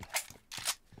instant.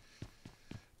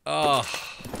 Oh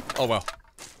well.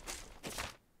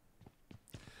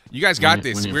 You guys got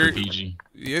this. We're PG.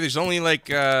 Yeah. There's only like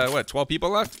what, 12 people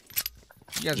left.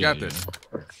 You guys got this.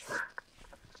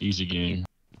 Easy game.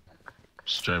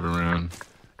 Just drive around.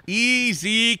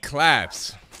 Easy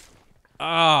claps.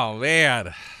 Oh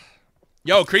man.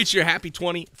 Yo, Creature, happy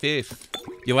 25th.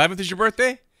 The 11th is your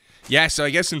birthday? Yeah, so I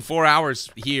guess in 4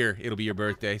 hours here, it'll be your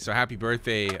birthday. So happy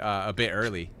birthday a bit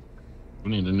early.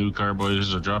 We need a new car, boys.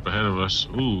 There's a drop ahead of us.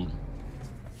 Ooh.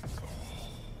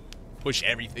 Push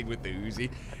everything with the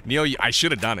Uzi. Neil, I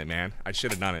should have done it, man. I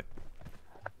should have done it.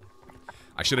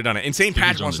 I should have done it. Insane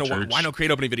Patrick wants to know why no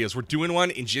crate opening videos. We're doing one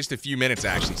in just a few minutes,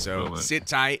 actually. So sit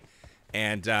tight.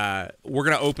 And we're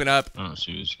going to open up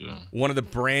one of the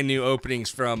brand new openings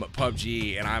from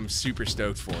PUBG, and I'm super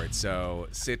stoked for it. So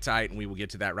sit tight, and we will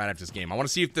get to that right after this game. I want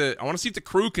to see if the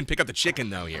crew can pick up the chicken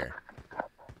though here.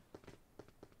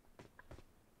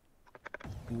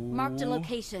 Marked a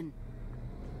location.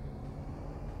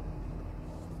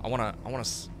 I want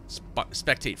to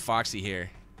spectate Foxy here.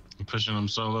 I'm pushing him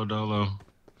solo dolo.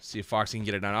 See if Foxy can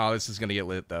get it done. Oh, this is going to get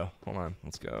lit though. Hold on.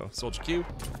 Let's go. Soldier Q.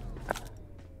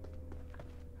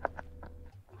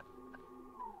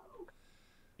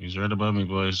 He's right above me,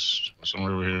 boys.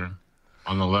 Somewhere over here.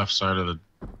 On the left side of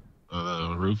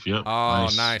the roof, yep. Oh,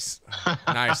 nice.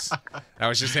 Nice. That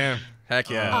was just him.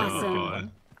 Heck yeah.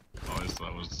 Awesome. I always thought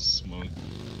it was the smoke.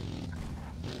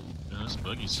 Yeah, this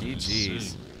buggy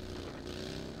GG's.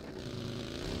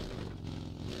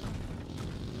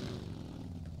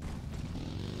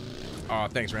 Oh,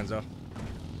 thanks, Renzo.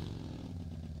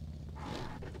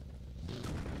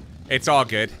 It's all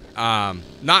good. I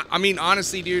mean,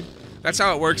 honestly, dude, that's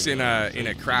how it works in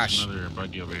a crash. Another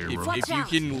buggy over here, bro. If you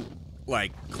can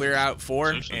like clear out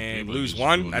 4 and lose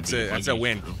 1, that's a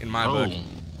win in my book.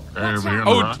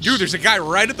 Oh, dude, there's a guy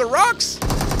right at the rocks.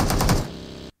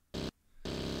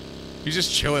 He's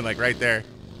just chilling like right there.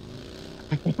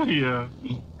 Yeah,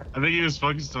 I think he was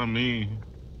focused on me.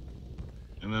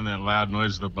 And then that loud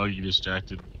noise of the buggy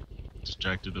distracted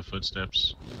the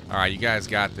footsteps. All right, you guys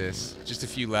got this. Just a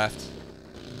few left.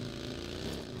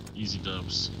 Easy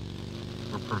dubs.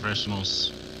 We're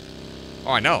professionals.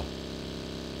 Oh, I know.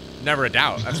 Never a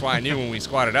doubt. That's why I knew when we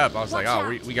squatted up. I was like, oh,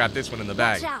 we got this one in the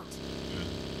bag. Yeah.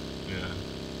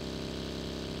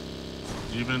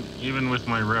 Even with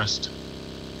my rest.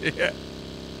 Yeah.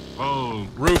 Oh.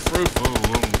 Roof. Oh.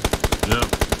 Yep.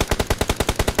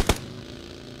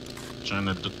 Trying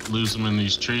to lose them in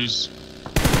these trees.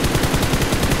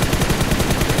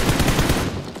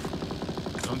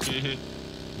 Don't get hit.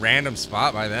 Random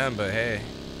spot by them, but hey.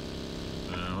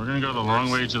 We're gonna go the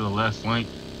long way to the left flank.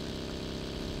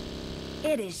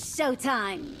 It is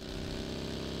showtime.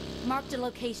 Marked a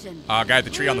location. Guy at the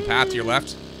tree on the path to your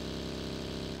left.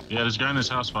 Yeah, there's a guy in this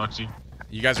house, Foxy.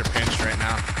 You guys are pinched right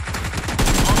now.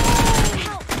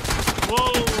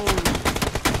 Whoa!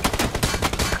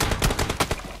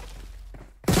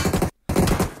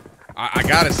 I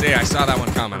gotta say, I saw that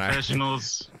one coming.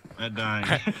 Professionals at dying.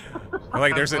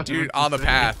 Like, there's a dude on the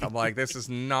path. I'm like, this is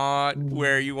not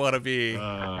where you want to be.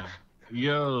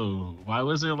 Yo, why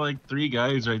was there like 3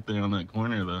 guys right there on that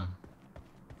corner though?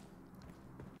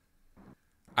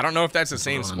 I don't know if that's the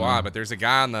same squad, but there's a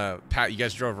guy on the path. You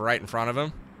guys drove right in front of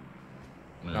him.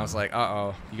 Yeah. And I was like,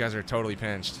 uh-oh, you guys are totally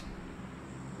pinched.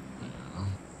 Yeah.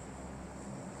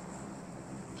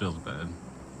 Feels bad.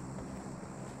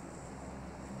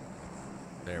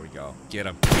 There we go. Get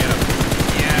him.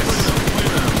 Yes.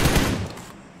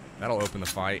 That'll open the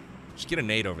fight. Just get a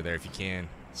nade over there if you can.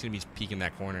 He's going to be peeking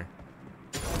that corner.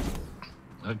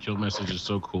 That kill message is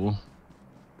so cool.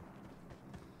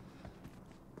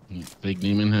 Big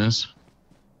Neiman has.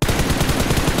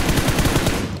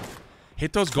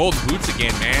 Hit those gold boots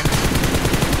again, man.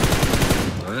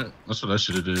 Alright, that's what I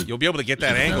should have did. You'll be able to get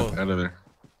that angle. Out of there.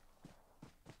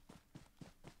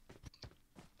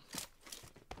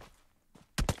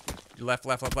 Left.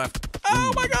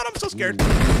 Oh my god, I'm so scared.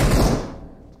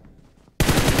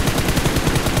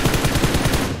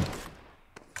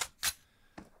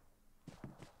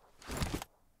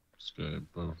 It's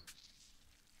good, bro.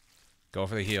 Go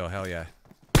for the heel, hell yeah.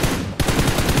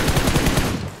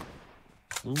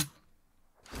 Ooh.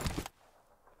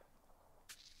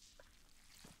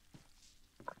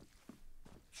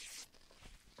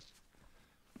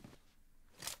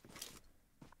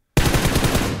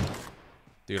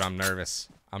 Dude, I'm nervous.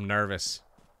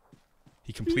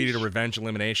 He completed a revenge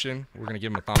elimination. We're gonna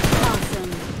give him a thumbs up.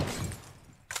 Awesome.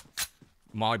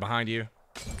 Molly behind you.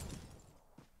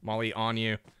 Molly on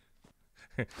you.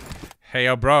 Hey,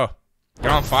 yo, bro.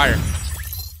 You're on fire.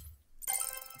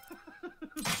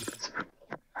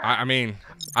 I mean,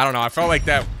 I don't know. I felt like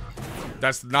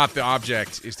that's not the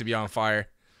object, is to be on fire.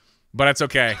 But it's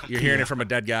okay. You're hearing it from a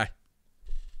dead guy.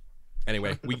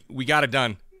 Anyway, we got it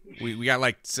done. We got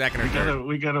like second or third.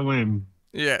 We gotta win.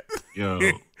 Yeah. Yo.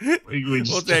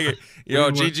 We'll take it. Yo,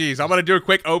 GG's. I'm going to do a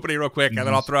quick opening real quick, and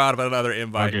then I'll throw out another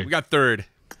invite. Okay. We got third.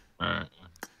 All right.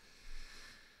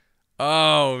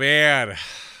 Oh, man.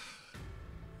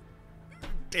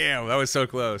 Damn, that was so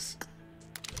close.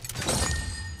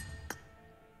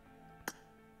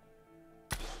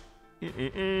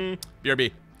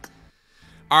 BRB.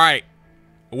 All right.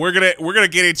 We're gonna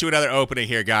get into another opening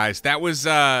here, guys. That was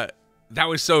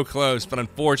so close, but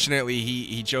unfortunately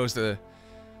he chose to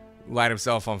light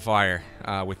himself on fire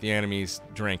with the enemy's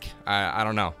drink. I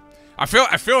don't know. I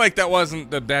feel like that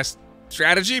wasn't the best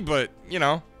strategy, but you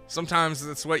know, sometimes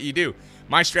that's what you do.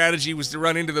 My strategy was to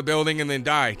run into the building and then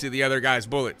die to the other guy's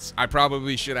bullets. I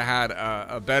probably should have had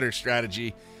a better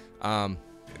strategy.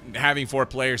 Having 4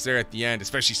 players there at the end,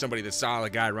 especially somebody that saw the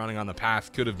guy running on the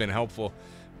path, could have been helpful.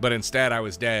 But instead, I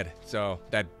was dead. So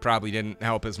that probably didn't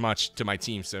help as much to my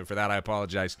team. So for that, I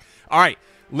apologize. All right,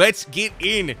 let's get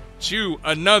into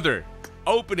another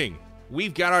opening.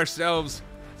 We've got ourselves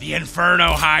the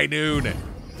Inferno High Noon.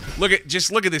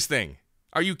 Just look at this thing.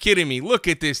 Are you kidding me? Look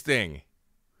at this thing.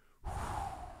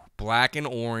 Black and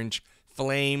orange,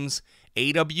 flames,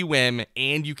 AWM,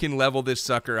 and you can level this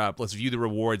sucker up. Let's view the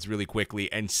rewards really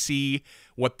quickly and see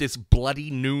what this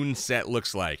Bloody Noon set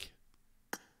looks like.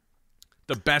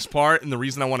 The best part, and the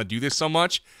reason I want to do this so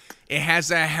much, it has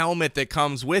a helmet that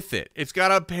comes with it. It's got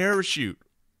a parachute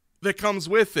that comes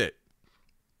with it.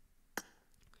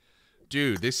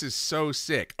 Dude, this is so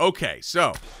sick. Okay,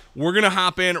 so we're going to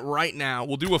hop in right now.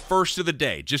 We'll do a first of the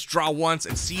day. Just draw once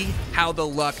and see how the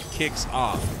luck kicks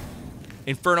off.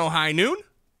 Inferno High Noon.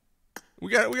 We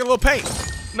got a little paint.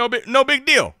 No big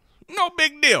deal. No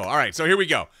big deal. All right, so here we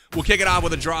go. We'll kick it off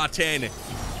with a draw 10.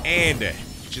 And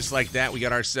just like that, we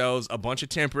got ourselves a bunch of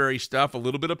temporary stuff, a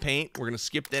little bit of paint. We're going to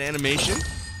skip that animation.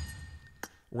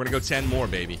 We're going to go 10 more,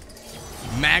 baby.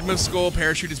 Magma Skull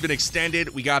parachute has been extended.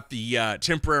 We got the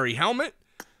temporary helmet.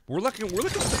 We're looking for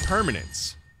the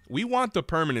permanents. We want the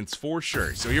permanents for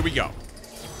sure. So here we go.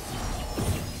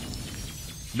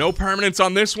 No permanents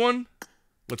on this one.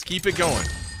 Let's keep it going.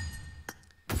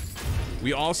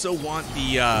 We also want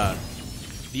the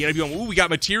NWM. Ooh, we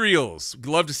got materials. We'd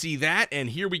love to see that. And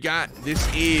here we got, this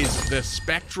is the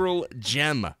Spectral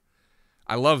Gem.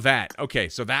 I love that. Okay,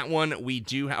 so that one we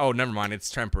do have. Oh, never mind. It's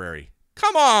temporary.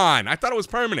 Come on. I thought it was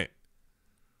permanent.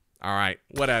 All right,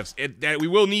 whatevs. We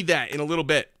will need that in a little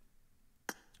bit.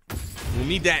 We'll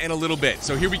need that in a little bit.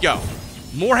 So here we go.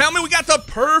 More helmet. We got the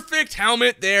perfect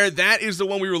helmet there. That is the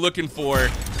one we were looking for.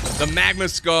 The Magma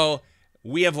Skull.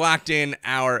 We have locked in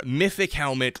our mythic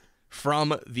helmet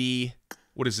from the,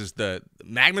 what is this, the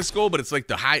Magma Skull, but it's like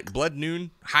the High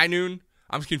Noon.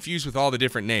 I'm confused with all the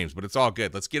different names, but it's all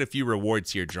good. Let's get a few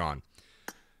rewards here drawn.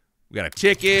 We got a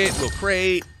ticket, little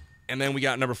crate, and then we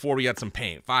got number 4, we got some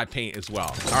paint, 5 paint as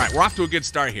well. All right, we're off to a good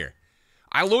start here.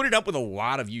 I loaded up with a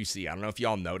lot of UC. I don't know if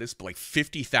y'all noticed, but like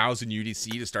 50,000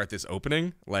 UDC to start this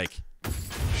opening. Like,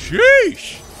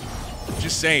 sheesh.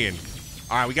 Just saying.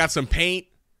 All right, we got some paint.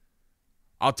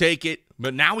 I'll take it.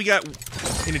 But now we got,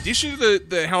 in addition to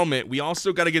the helmet, we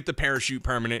also got to get the parachute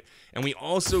permanent, and we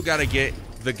also got to get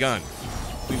the gun.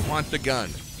 We want the gun.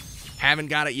 Haven't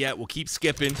got it yet. We'll keep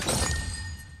skipping.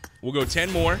 We'll go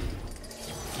 10 more.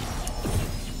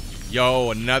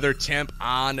 Yo, another temp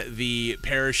on the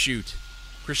parachute.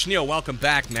 Chris Neal, welcome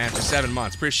back, man, for 7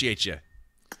 months. Appreciate you.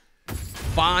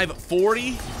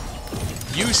 540.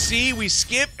 UC, we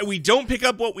skip, and we don't pick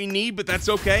up what we need, but that's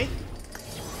okay.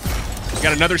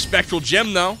 Got another Spectral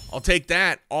Gem, though. I'll take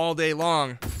that all day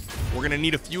long. We're going to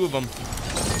need a few of them.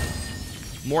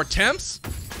 More temps?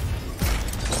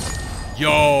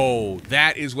 Yo,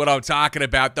 that is what I'm talking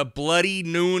about. The Bloody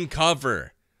Noon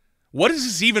cover. What is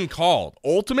this even called?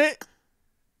 Ultimate?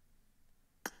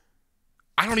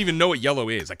 I don't even know what yellow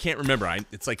is. I can't remember.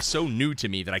 It's like so new to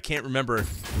me that I can't remember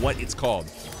what it's called.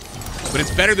 But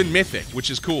it's better than Mythic,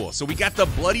 which is cool. So we got the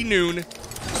Bloody Noon,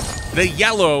 the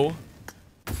yellow.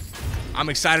 I'm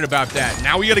excited about that.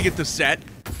 Now we got to get the set.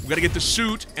 We got to get the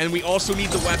suit, and we also need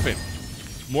the weapon.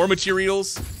 More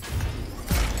materials.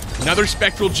 Another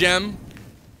Spectral Gem.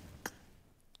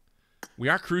 We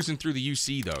are cruising through the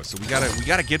UC though, so we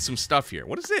gotta get some stuff here.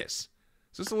 What is this?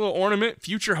 Is this a little ornament?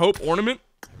 Future Hope ornament?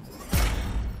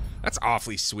 That's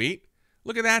awfully sweet.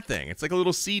 Look at that thing. It's like a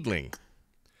little seedling.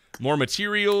 More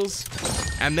materials.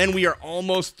 And then we are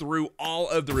almost through all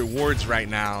of the rewards right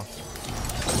now.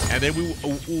 And then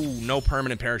ooh, no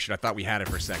permanent parachute. I thought we had it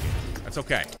for a second. That's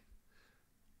okay.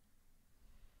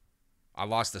 I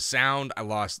lost the sound. I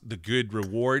lost the good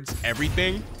rewards.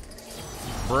 Everything.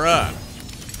 Bruh.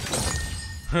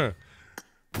 Huh.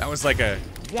 That was like a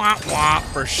wah-wah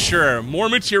for sure. More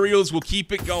materials. We'll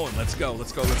keep it going. Let's go.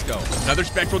 Let's go. Let's go. Another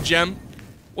spectral gem.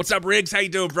 What's up, Riggs? How you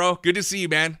doing, bro? Good to see you,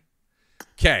 man.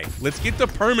 Okay, let's get the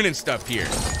permanent stuff here.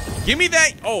 Give me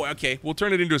that. Oh, okay. We'll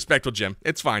turn it into a spectral gem.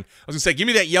 It's fine. I was going to say, give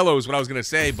me that yellow is what I was going to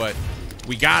say, but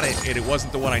we got it, and it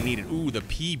wasn't the one I needed. Ooh, the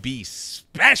PB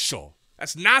special.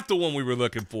 That's not the one we were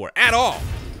looking for at all.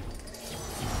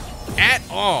 At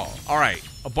all. All right.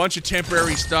 A bunch of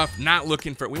temporary stuff. Not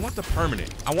looking for it. We want the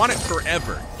permanent. I want it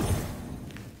forever.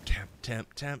 Temp,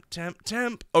 temp, temp, temp,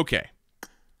 temp. Okay.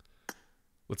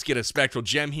 Let's get a spectral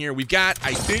gem here. We've got,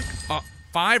 I think,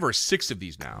 5 or 6 of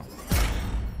these now.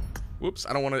 Whoops,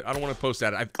 I don't want to post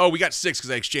that. Oh, we got 6 because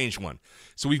I exchanged one.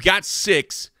 So we've got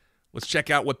 6. Let's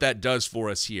check out what that does for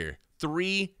us here.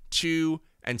 3, 2,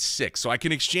 and 6. So I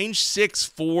can exchange 6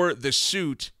 for the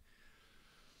suit.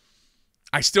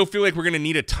 I still feel like we're going to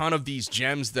need a ton of these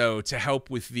gems, though, to help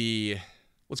with the...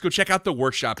 Let's go check out the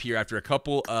workshop here after a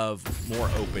couple of more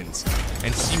opens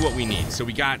and see what we need. So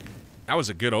we got... That was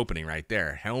a good opening right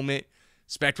there. Helmet,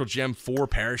 spectral gem, 4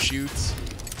 parachutes.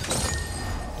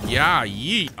 Yeah,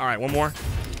 yeet. All right, one more.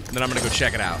 And then I'm going to go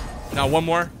check it out. No, one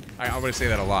more. I'm going to say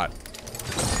that a lot.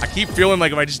 I keep feeling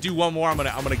like if I just do one more, I'm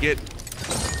gonna get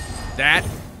that.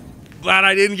 Glad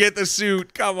I didn't get the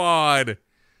suit. Come on.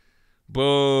 Boo.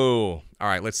 All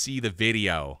right, let's see the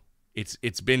video.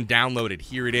 It's been downloaded.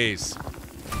 Here it is.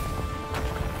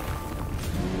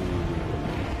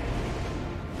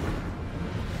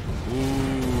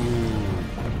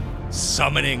 Ooh.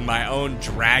 Summoning my own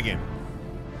dragon.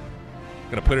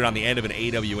 Gonna put it on the end of an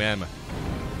AWM.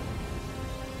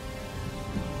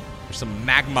 There's some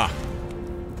magma.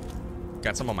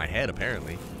 Got some on my head,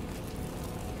 apparently.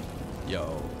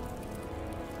 Yo.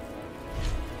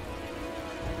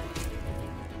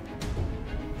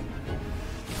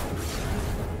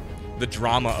 The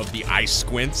drama of the eye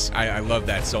squints. I love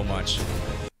that so much.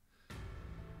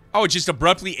 Oh, it just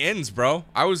abruptly ends, bro.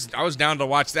 I was down to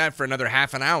watch that for another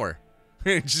half an hour.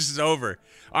 It just is over.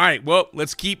 All right, well,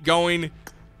 let's keep going.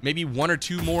 Maybe 1 or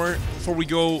 2 more before we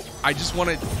go. I just want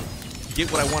to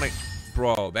get what I want to...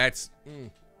 Bro, that's...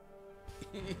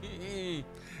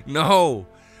 No,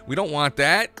 we don't want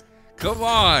that. Come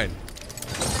on.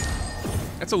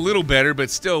 That's a little better, but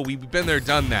still, we've been there,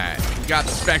 done that. We got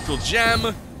the spectral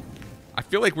gem. I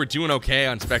feel like we're doing okay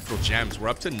on spectral gems. We're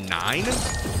up to 9.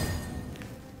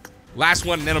 Last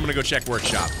one, and then I'm going to go check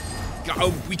workshop.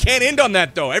 Oh, we can't end on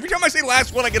that, though. Every time I say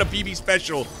last one, I get a PB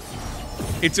special.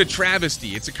 It's a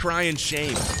travesty. It's a crying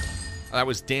shame. That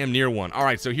was damn near one. All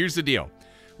right, so here's the deal.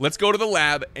 Let's go to the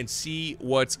lab and see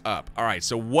what's up. All right,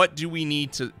 so what do we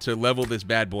need to level this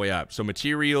bad boy up? So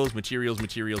materials, materials,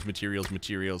 materials, materials,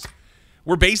 materials.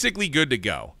 We're basically good to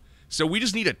go. So we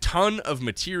just need a ton of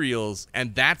materials,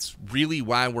 and that's really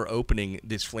why we're opening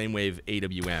this Flamewave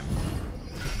AWM.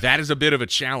 That is a bit of a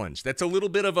challenge. That's a little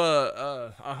bit of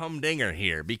a humdinger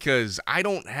here because I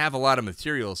don't have a lot of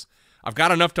materials. I've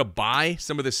got enough to buy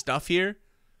some of this stuff here.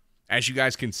 As you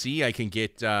guys can see, I can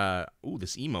get... ooh,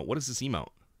 this emote. What is this emote?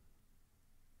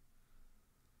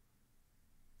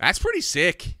 That's pretty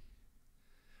sick.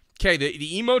 Okay,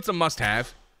 the emote's a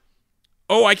must-have.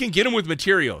 Oh, I can get them with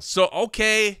materials. So,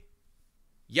 okay.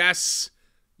 Yes.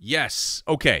 Yes.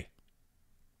 Okay.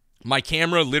 My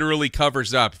camera literally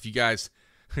covers up, if you guys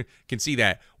can see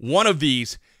that. One of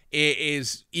these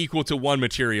is equal to 1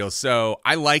 material. So,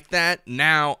 I like that.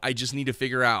 Now, I just need to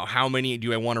figure out how many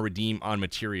do I want to redeem on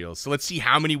materials. So, let's see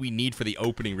how many we need for the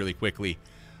opening really quickly.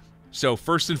 So,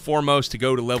 first and foremost, to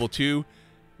go to level 2...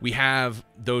 we have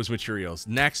those materials.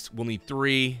 Next, we'll need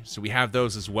 3, so we have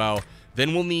those as well.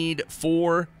 Then we'll need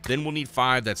 4, then we'll need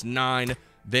 5, that's 9.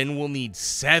 Then we'll need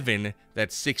 7,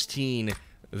 that's 16.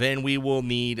 Then we will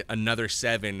need another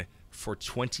 7 for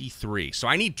 23. So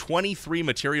I need 23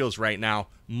 materials right now,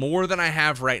 more than I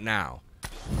have right now.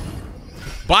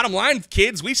 Bottom line,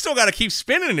 kids, we still got to keep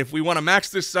spinning if we want to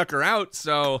max this sucker out,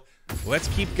 so let's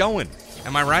keep going.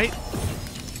 Am I right?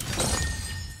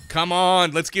 Come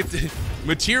on, let's get the...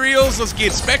 materials, let's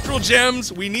get spectral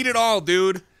gems. We need it all,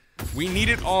 dude. We need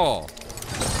it all.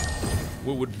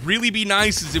 What would really be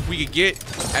nice is if we could get,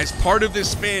 as part of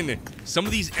this spin, some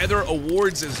of these other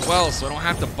awards as well, so I don't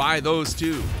have to buy those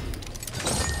too.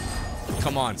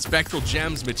 Come on, spectral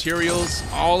gems, materials,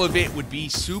 all of it would be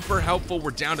super helpful.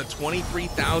 We're down to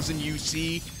 23,000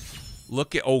 UC.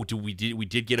 Look at, oh, dude, we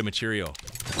did get a material.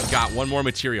 We got 1 more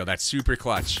material. That's super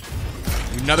clutch.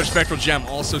 Another spectral gem,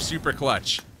 also super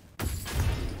clutch.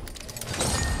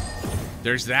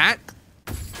 There's that.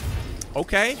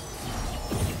 Okay.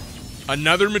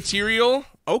 Another material.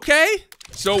 Okay.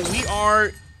 So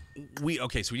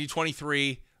okay, so we need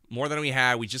 23. More than we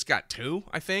had. We just got 2,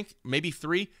 I think. Maybe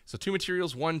 3. So 2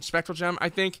 materials, 1 spectral gem, I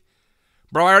think.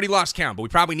 Bro, I already lost count, but we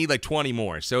probably need like 20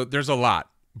 more. So there's a lot.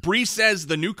 Bree says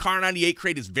the new Car 98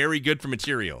 crate is very good for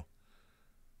material.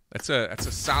 That's a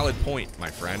solid point, my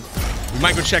friend. We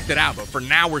might go check that out, but for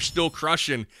now we're still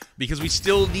crushing because we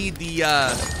still need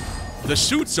the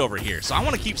suits over here. So I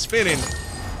want to keep spinning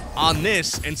on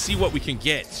this and see what we can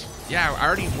get. Yeah, I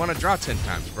already want to draw 10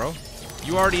 times, bro.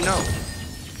 You already know.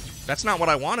 That's not what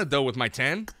I wanted, though, with my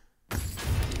 10.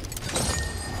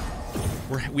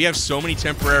 We have so many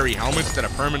temporary helmets that a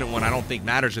permanent one I don't think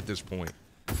matters at this point.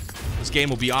 This game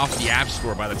will be off the App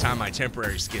Store by the time my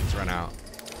temporary skins run out.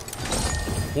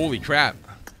 Holy crap.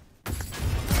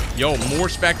 Yo, more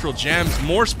spectral gems.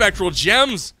 More spectral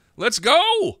gems. Let's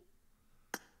go.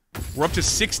 We're up to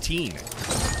 16.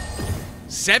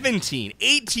 17.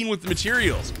 18 with the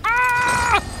materials.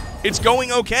 Ah! It's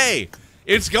going okay.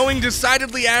 It's going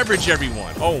decidedly average,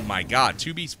 everyone. Oh, my God.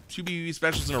 2 BB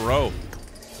specials in a row.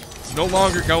 It's no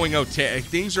longer going okay.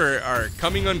 Things are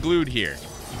coming unglued here.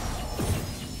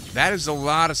 That is a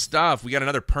lot of stuff. We got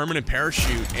another permanent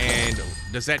parachute, and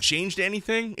does that change to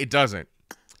anything? It doesn't.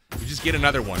 We just get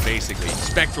another one, basically.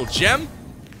 Spectral gem.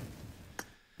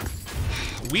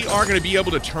 We are going to be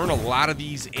able to turn a lot of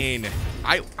these in.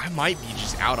 I might be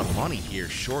just out of money here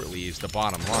shortly is the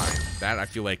bottom line. That, I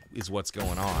feel like, is what's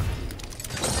going on.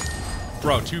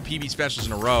 Bro, 2 PB specials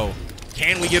in a row.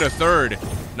 Can we get a third?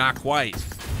 Not quite.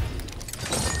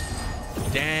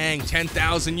 Dang,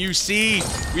 10,000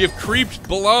 UC. We have creeped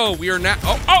below. We are now...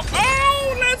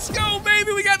 Oh, let's go,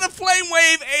 baby. We got the Flame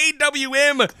Wave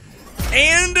AWM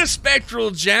and a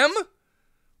Spectral Gem.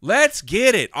 Let's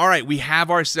get it. All right, we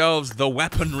have ourselves the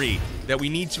weaponry that we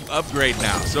need to upgrade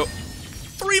now. So,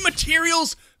 3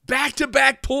 materials,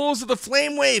 back-to-back pulls of the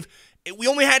Flame Wave. We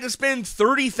only had to spend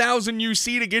 30,000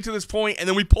 UC to get to this point, and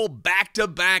then we pulled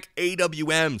back-to-back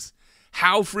AWMs.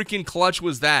 How freaking clutch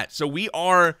was that? So we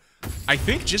are, I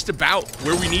think, just about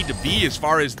where we need to be as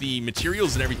far as the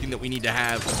materials and everything that we need to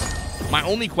have. My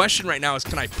only question right now is,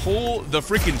 can I pull the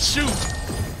freaking suit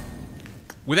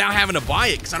without having to buy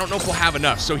it? Because I don't know if we'll have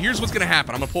enough. So here's what's going to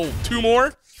happen. I'm going to pull 2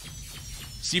 more.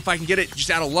 See if I can get it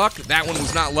just out of luck. That one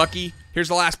was not lucky. Here's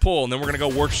the last pull, and then we're going to go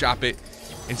workshop it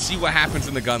and see what happens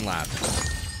in the gun lab.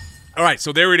 All right,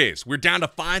 so there it is. We're down to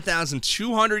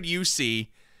 5,200 UC.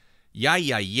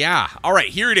 Yeah. All right,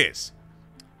 here it is.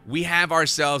 We have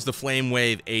ourselves the Flame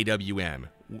Wave AWM.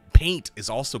 Paint is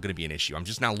also going to be an issue. I'm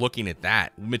just now looking at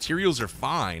that. Materials are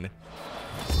fine,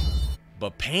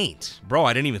 but paint. Bro,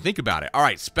 I didn't even think about it. All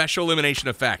right, special elimination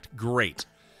effect. Great.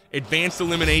 Advanced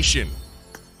elimination.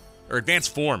 Or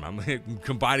advanced form. I'm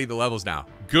combining the levels now.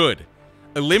 Good.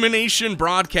 Elimination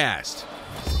broadcast.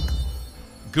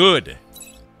 Good.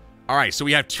 All right, so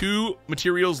we have 2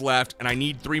 materials left, and I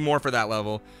need 3 more for that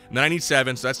level. And then I need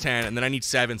 7, so that's 10. And then I need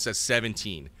 7, so that's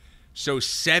 17. So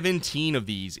 17 of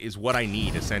these is what I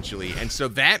need, essentially. And so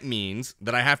that means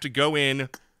that I have to go in,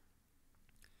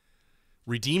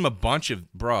 redeem a bunch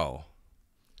of... Bro.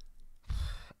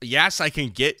 Yes, I can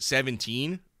get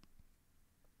 17.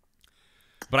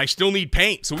 But I still need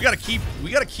paint. So we gotta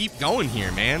keep going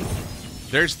here, man.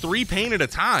 There's 3 paint at a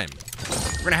time.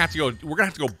 We're gonna have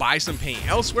to go buy some paint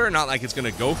elsewhere. Not like it's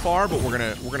gonna go far, but we're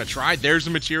gonna try. There's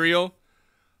the material.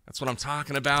 That's what I'm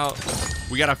talking about.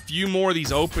 We got a few more of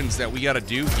these opens that we gotta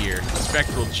do here.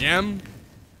 Spectral gem.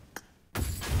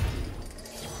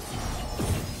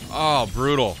 Oh,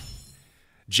 brutal.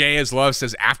 Jay as Love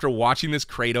says, after watching this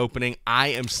crate opening, I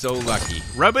am so lucky.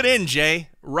 Rub it in, Jay.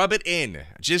 Rub it in.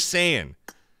 Just saying.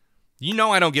 You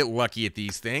know I don't get lucky at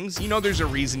these things. You know there's a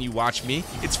reason you watch me.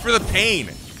 It's for the pain.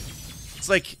 It's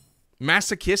like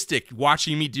masochistic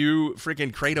watching me do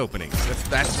freaking crate openings.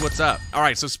 That's what's up. All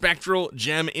right, so Spectral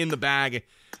Gem in the bag.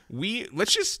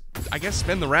 Let's just, I guess,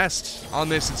 spend the rest on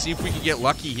this and see if we can get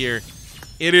lucky here.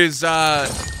 It is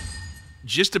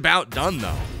just about done,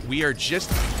 though. We are just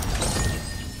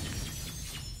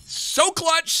so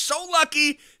clutch, so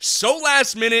lucky, so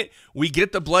last minute. We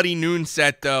get the Bloody Noon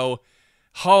set, though.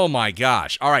 Oh, my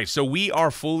gosh. All right, so we are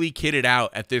fully kitted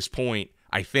out at this point,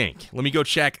 I think. Let me go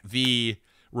check the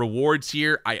rewards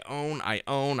here. I own.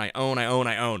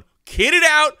 Kitted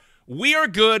out. We are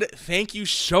good. Thank you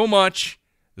so much.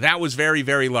 That was very,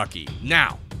 very lucky.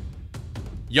 Now,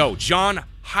 yo, John,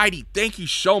 Heidi, thank you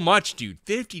so much, dude.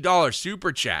 $50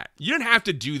 super chat. You didn't have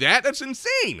to do that. That's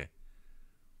insane.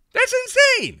 That's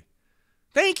insane.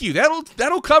 Thank you.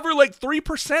 That'll cover like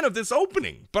 3% of this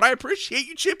opening. But I appreciate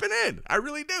you chipping in. I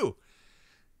really do.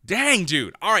 Dang,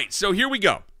 dude. All right, so here we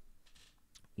go.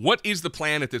 What is the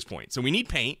plan at this point? So we need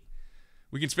paint.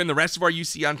 We can spend the rest of our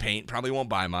UC on paint. Probably won't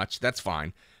buy much. That's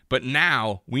fine. But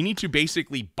now we need to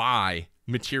basically buy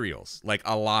materials, like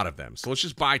a lot of them. So let's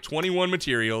just buy 21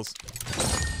 materials.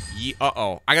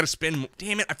 Uh-oh. I got to spend...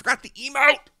 Damn it. I forgot the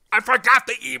emote.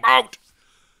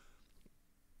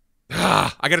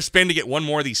 I got to spend to get one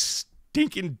more of these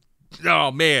stinking...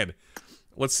 Oh, man.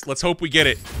 Let's hope we get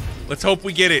it. Let's hope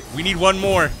we get it. We need one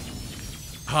more.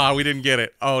 Ah, we didn't get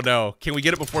it. Oh, no. Can we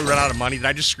get it before we run out of money? Did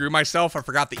I just screw myself? I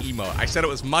forgot the emote. I said it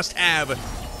was must-have.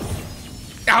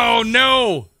 Oh,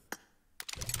 no.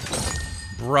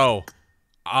 Bro.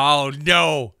 Oh,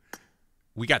 no.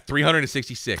 We got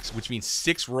 366, which means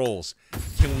 6 rolls.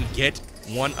 Can we get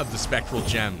one of the spectral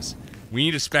gems? We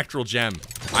need a spectral gem.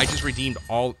 I just redeemed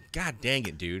all... God dang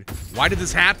it, dude. Why did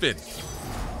this happen?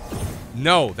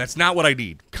 No, that's not what I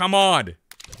need. Come on.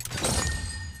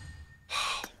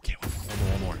 Okay,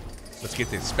 one more. Let's get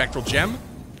this. Spectral gem?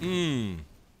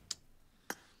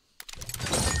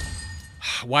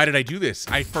 Why did I do this?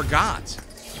 I forgot.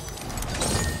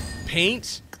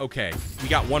 Paint? Okay, we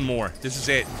got one more. This is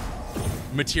it.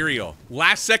 Material.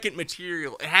 Last second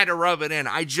material. It had to rub it in.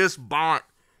 I just bought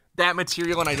that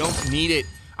material and I don't need it.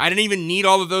 I didn't even need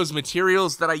all of those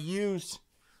materials that I used.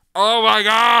 Oh my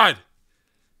god.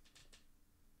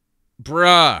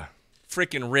 Bruh.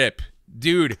 Freaking rip.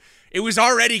 Dude, it was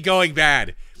already going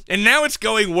bad. And now it's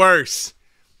going worse.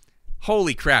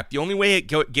 Holy crap. The only way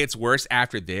it gets worse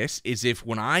after this is if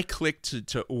when I click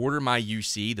to order my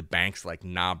UC, the bank's like,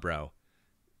 nah, bro.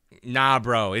 Nah,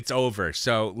 bro. It's over.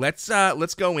 So let's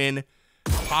go in,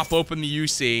 pop open the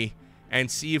UC, and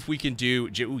see if we can do...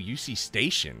 Ooh, UC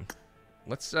Station.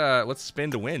 Let's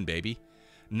spin to win, baby.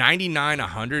 99,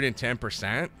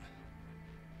 110%.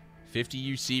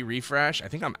 50 UC refresh. I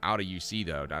think I'm out of UC,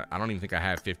 though. I don't even think I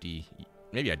have 50.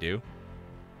 Maybe I do.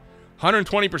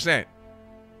 120%.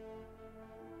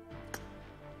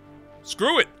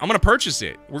 Screw it. I'm going to purchase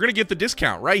it. We're going to get the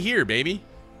discount right here, baby.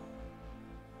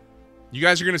 You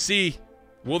guys are going to see.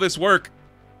 Will this work?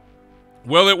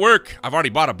 Will it work? I've already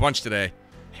bought a bunch today.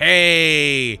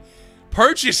 Hey.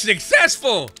 Purchase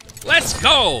successful. Let's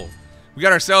go. We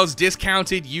got ourselves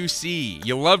discounted UC.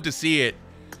 You love to see it.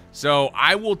 So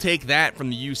I will take that from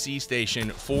the UC station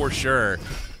for sure.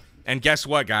 And guess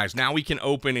what, guys? Now we can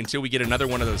open until we get another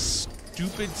one of those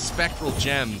stupid spectral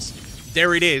gems.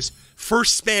 There it is.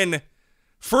 First spin.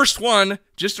 First one,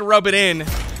 just to rub it in.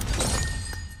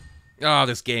 Oh,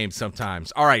 this game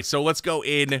sometimes. All right, so let's go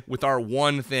in with our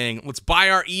one thing. Let's buy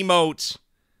our emote.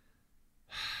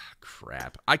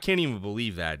 Crap. I can't even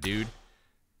believe that, dude.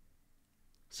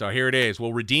 So here it is.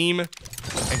 We'll redeem.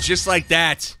 And just like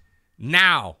that...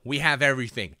 Now we have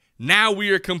everything. Now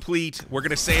we are complete. We're going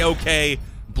to say, okay,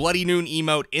 Bloody Noon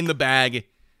emote in the bag.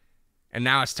 And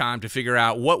now it's time to figure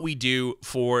out what we do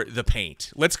for the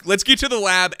paint. Let's get to the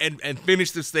lab and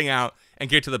finish this thing out and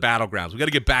get to the battlegrounds. We got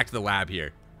to get back to the lab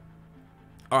here.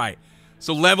 All right.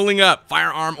 So leveling up.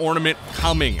 Firearm ornament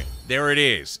coming. There it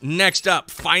is. Next up,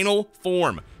 final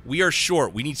form. We are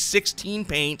short. We need 16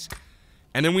 paint.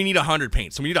 And then we need 100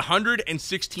 paint. So we need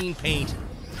 116 paint.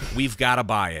 We've got to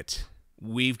buy it.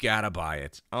 We've got to buy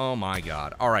it. Oh, my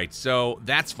God. All right, so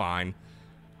that's fine.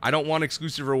 I don't want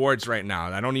exclusive rewards right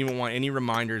now. I don't even want any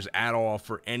reminders at all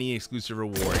for any exclusive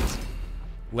rewards.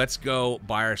 Let's go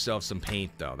buy ourselves some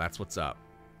paint, though. That's what's up.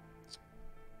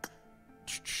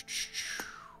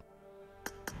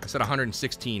 I said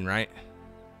 116, right?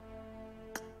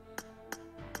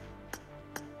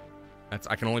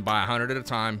 I can only buy 100 at a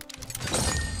time.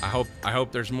 I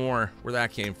hope there's more where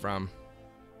that came from.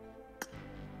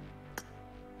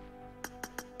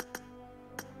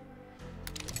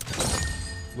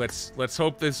 Let's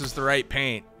hope this is the right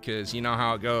paint, because you know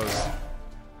how it goes.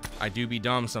 I do be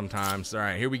dumb sometimes. All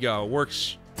right, here we go.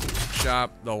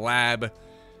 Workshop, the lab.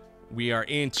 We are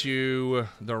into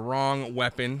the wrong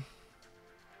weapon.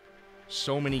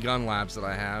 So many gun labs that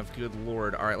I have. Good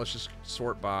Lord. All right, let's just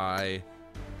sort by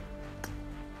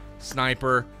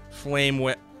sniper, flame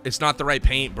whip. It's not the right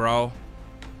paint, bro.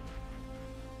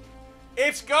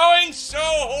 It's going so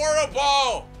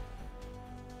horrible.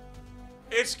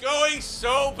 It's going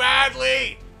so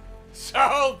badly.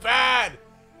 So bad.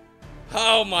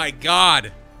 Oh my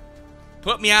God.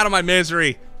 Put me out of my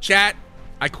misery. Chat,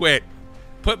 I quit.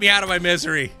 Put me out of my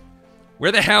misery.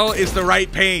 Where the hell is the right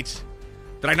paint?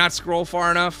 Did I not scroll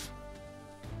far enough?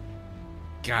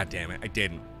 God damn it, I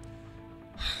didn't.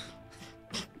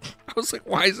 I was like,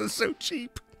 why is this so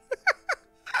cheap?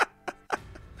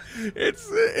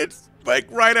 It's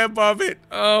like right above it.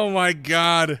 Oh my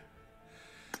God.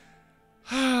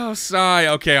 Oh, sigh.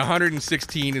 Okay,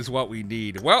 116 is what we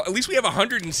need. Well, at least we have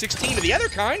 116 of the other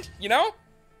kind, you know?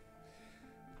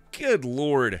 Good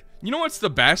Lord. You know what's the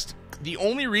best? The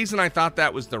only reason I thought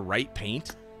that was the right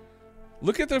paint,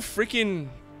 look at the freaking...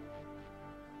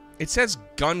 It says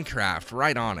Guncraft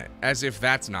right on it, as if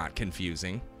that's not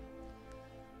confusing.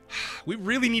 We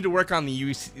really need to work on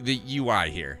the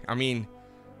UI here. I mean,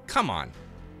 come on.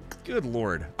 Good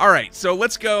lord. All right, so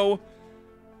let's go.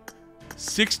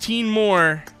 16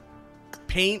 more.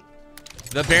 Paint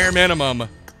the bare minimum.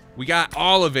 We got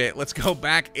all of it. Let's go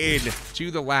back in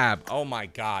to the lab. Oh my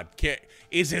god.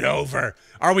 Is it over?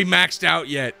 Are we maxed out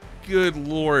yet? Good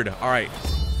lord. All right.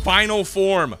 Final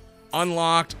form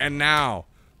unlocked, and now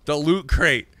the loot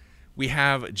crate. We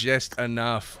have just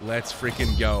enough. Let's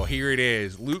freaking go. Here it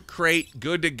is. Loot crate,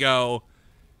 good to go.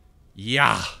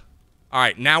 Yeah. All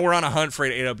right, now we're on a hunt for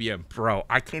an AWM. Bro,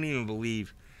 I can't even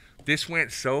believe this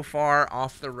went so far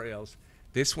off the rails.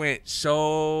 This went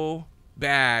so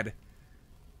bad.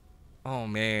 Oh,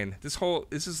 man. This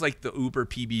is like the Uber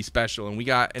PB special, and we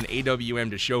got an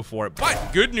AWM to show for it.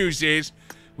 But good news is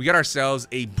we got ourselves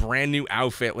a brand new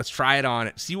outfit. Let's try it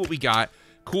on, see what we got.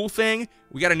 Cool thing,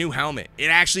 we got a new helmet. It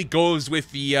actually goes with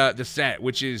the set,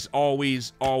 which is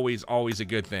always, always, always a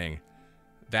good thing.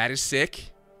 That is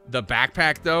sick. The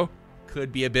backpack, though,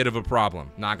 could be a bit of a problem.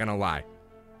 Not gonna lie.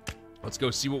 Let's go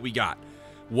see what we got.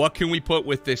 What can we put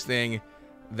with this thing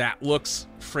that looks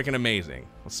freaking amazing?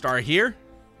 Let's start here.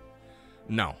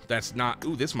 No, that's not.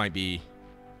 Ooh, this might be.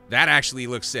 That actually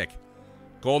looks sick.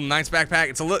 Golden Knights backpack.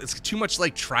 It's too much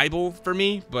like tribal for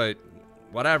me, but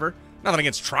whatever. Nothing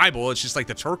against tribal. It's just like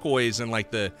the turquoise and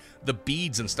like the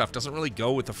beads and stuff doesn't really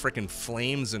go with the freaking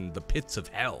flames and the pits of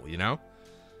hell, you know?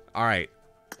 All right.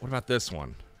 What about this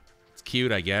one? It's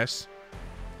cute, I guess.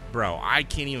 Bro, I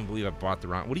can't even believe I bought the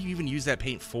wrong. What do you even use that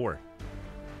paint for?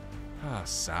 Ah,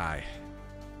 sigh.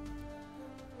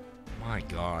 My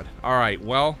God. All right.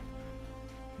 Well,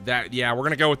 yeah, we're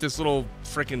gonna go with this little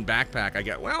freaking backpack. I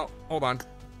get. Well, hold on.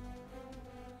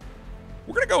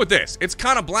 We're gonna go with this. It's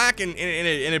kind of black and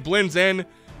it blends in,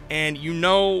 and you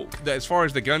know that as far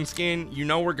as the gun skin, you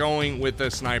know we're going with the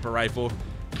sniper rifle.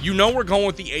 You know we're going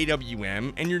with the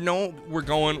AWM, and you know we're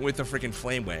going with the freaking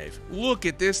flame wave. Look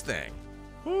at this thing.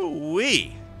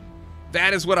 Ooh-wee.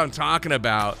 That is what I'm talking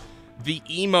about. The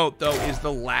emote, though, is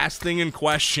the last thing in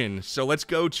question. So let's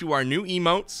go to our new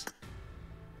emotes.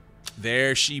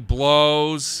 There she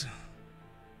blows.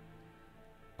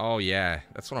 Oh, yeah.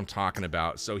 That's what I'm talking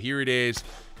about. So here it is.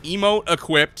 Emote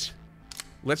equipped.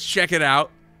 Let's check it out.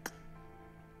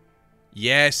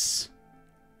 Yes.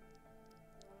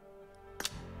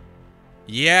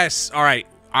 Yes. All right.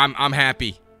 I'm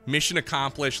happy. Mission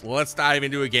accomplished. Let's dive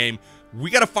into a game. We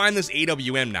got to find this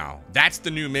AWM now. That's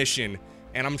the new mission.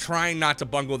 And I'm trying not to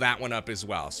bungle that one up as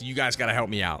well. So you guys got to help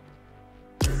me out.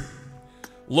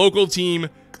 Local team.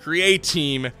 Create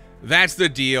team. That's the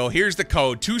deal. Here's the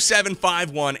code.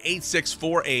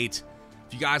 27518648.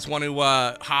 If you guys want to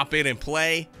hop in and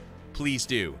play, please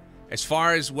do. As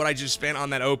far as what I just spent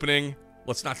on that opening,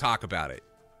 let's not talk about it.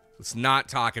 Let's not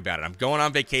talk about it. I'm going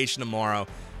on vacation tomorrow.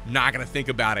 Not going to think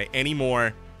about it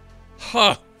anymore.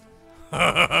 Huh.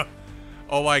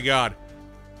 Oh, my God.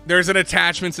 There's an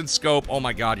attachments and scope. Oh,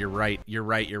 my God. You're right. You're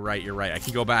right. You're right. You're right. I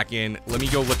can go back in. Let me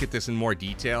go look at this in more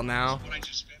detail now. What I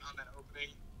just spent on that opening.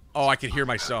 Oh, I can hear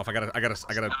myself. I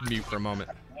gotta mute for a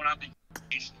moment.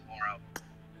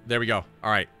 There we go. All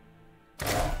right.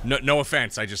 No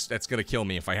offense. That's gonna kill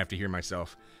me if I have to hear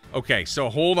myself. Okay, so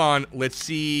hold on. Let's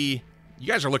see. You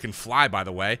guys are looking fly, by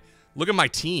the way. Look at my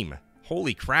team.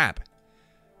 Holy crap.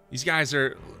 These guys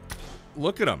are.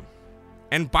 Look at them.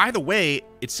 And by the way,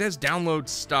 it says download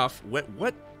stuff. What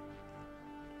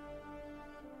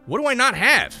do I not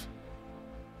have?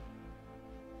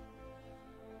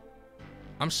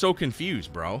 I'm so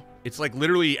confused, bro. It's like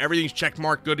literally everything's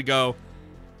checkmarked, good to go.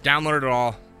 Download it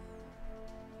all.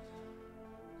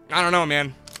 I don't know,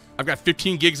 man. I've got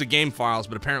 15 gigs of game files,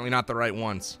 but apparently not the right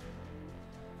ones.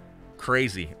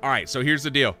 Crazy. All right, so here's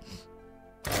the deal.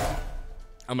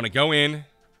 I'm going to go in.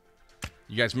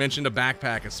 You guys mentioned a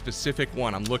backpack, a specific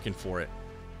one. I'm looking for it.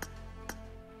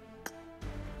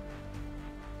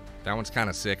 That one's kind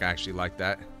of sick. I actually like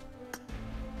that.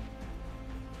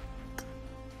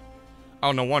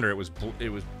 Oh, no wonder it was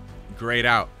grayed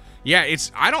out. Yeah,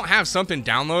 I don't have something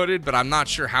downloaded, but I'm not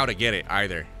sure how to get it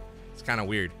either. It's kind of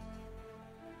weird.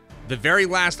 The very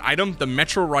last item, the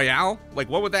Metro Royale, like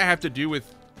what would that have to do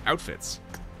with outfits?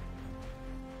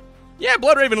 Yeah,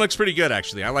 Blood Raven looks pretty good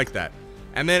actually. I like that.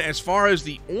 And then as far as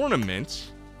the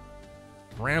ornament,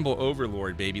 Bramble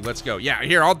Overlord, baby, let's go. Yeah,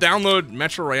 here, I'll download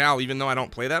Metro Royale even though I don't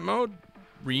play that mode.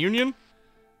 Reunion.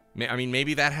 I mean,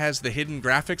 maybe that has the hidden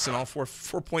graphics and all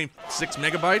 4.6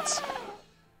 megabytes.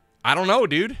 I don't know,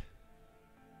 dude.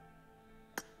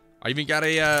 I even got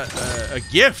a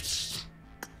gift,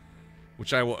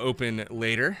 which I will open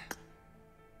later.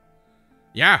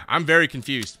 Yeah, I'm very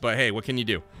confused, but hey, what can you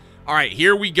do? All right,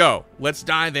 here we go. Let's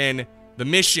dive in. The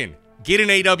mission, get an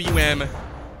AWM.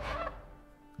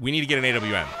 We need to get an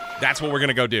AWM. That's what we're going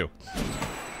to go do.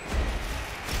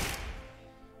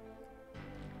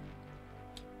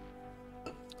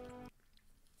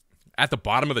 At the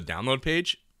bottom of the download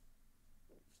page?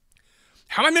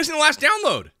 How am I missing the last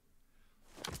download?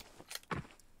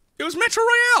 It was Metro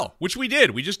Royale, which we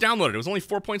did. We just downloaded. It was only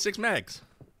 4.6 megs.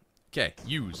 Okay,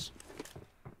 use.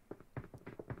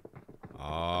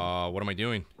 What am I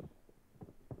doing?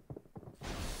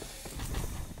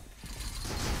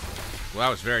 Well, that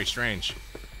was very strange.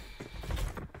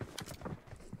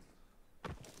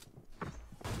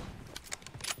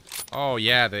 Oh,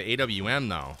 yeah, the AWM,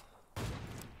 though.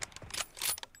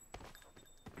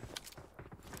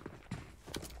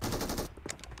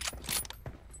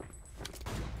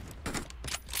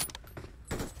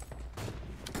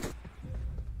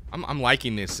 I'm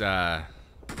liking this,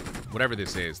 whatever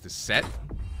this is, this set.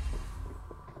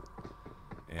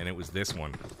 And it was this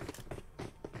one.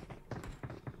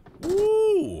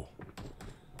 Ooh!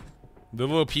 The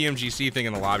little PMGC thing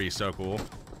in the lobby is so cool.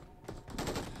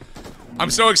 I'm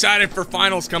so excited for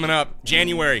finals coming up.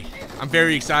 January. I'm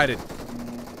very excited.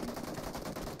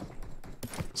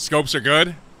 Scopes are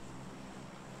good.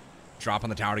 Drop on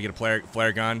the tower to get a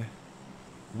flare gun.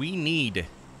 We need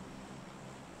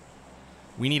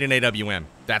an AWM.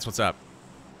 That's what's up.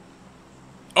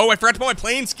 Oh, I forgot to put my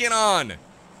plane skin on.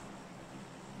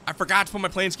 I forgot to put my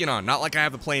plane skin on. Not like I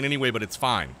have the plane anyway, but it's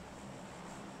fine.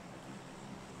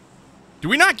 Do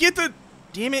we not get the...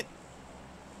 Damn it.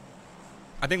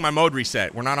 I think my mode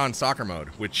reset. We're not on soccer mode,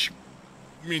 which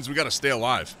means we gotta stay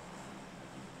alive.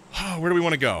 Where do we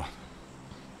want to go?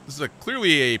 This is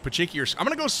clearly a Pachinki. I'm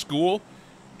gonna go school,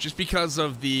 just because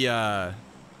of the.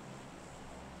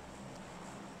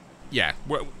 Yeah,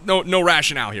 no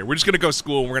rationale here. We're just gonna go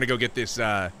school. And we're gonna go get this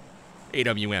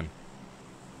AWM.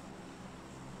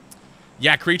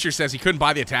 Yeah, Creature says he couldn't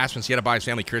buy the attachments. He had to buy his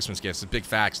family Christmas gifts. It's big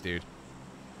facts, dude.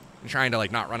 I'm trying to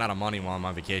like not run out of money while I'm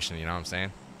on vacation. You know what I'm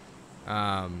saying?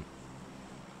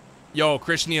 Yo,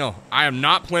 Chris Neal, I am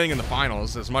not playing in the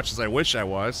finals as much as I wish I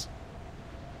was.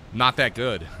 Not that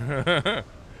good.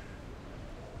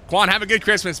 Quan, have a good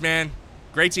Christmas, man.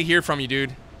 Great to hear from you,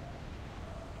 dude.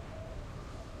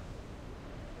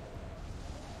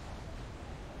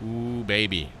 Ooh,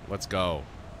 baby. Let's go.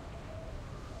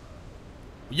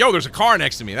 Yo, there's a car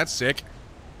next to me. That's sick.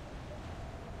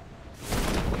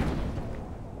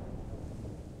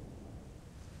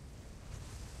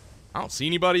 I don't see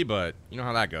anybody, but you know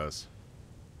how that goes.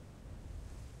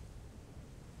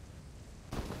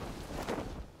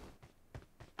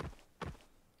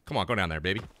 Come on, go down there,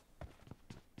 baby.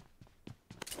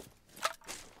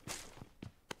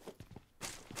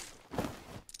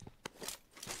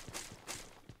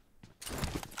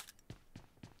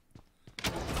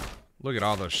 Look at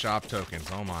all those shop tokens.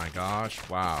 Oh my gosh.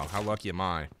 Wow. How lucky am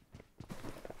I?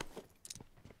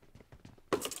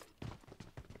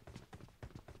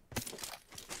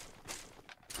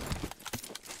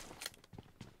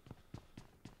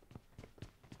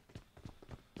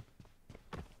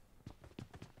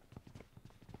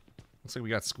 Looks like we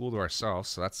got school to ourselves,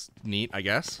 so that's neat, I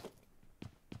guess.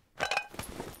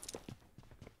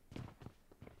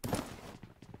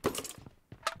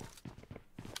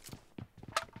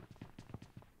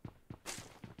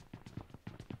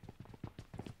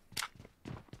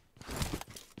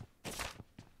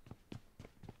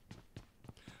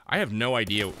 I have no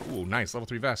idea. Ooh, nice. Level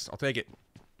 3 vest. I'll take it.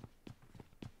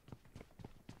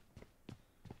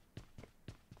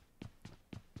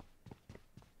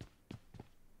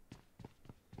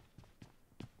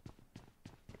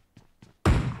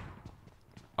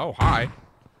 Oh, hi.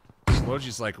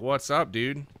 Sloji's like, what's up,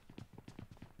 dude?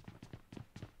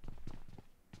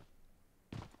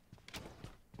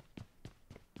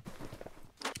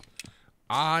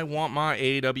 I want my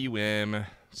AWM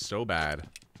so bad.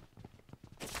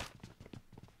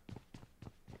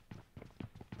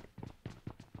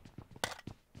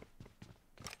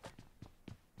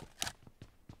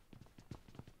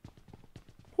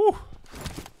 Whew.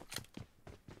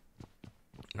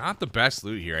 Not the best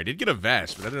loot here. I did get a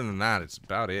vest, but other than that, it's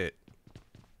about it.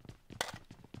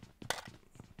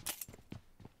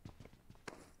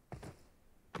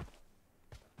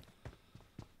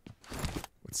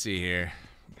 Let's see here.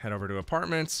 Head over to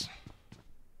apartments.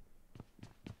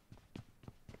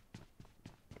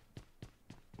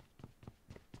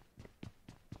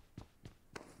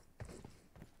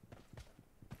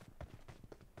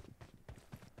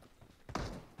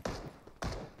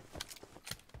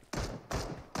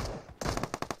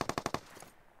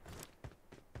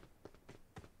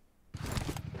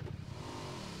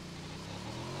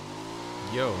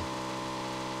 Yo.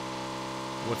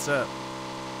 What's up?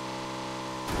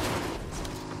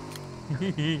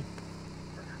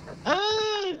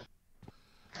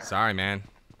 Sorry, man.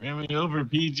 Ran me over,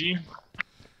 PG.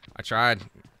 I tried.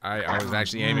 I was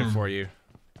actually aiming for you.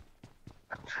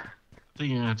 I think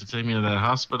you're gonna have to take me to that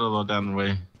hospital or down the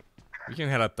way. We can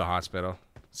head up the hospital.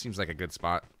 Seems like a good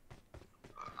spot.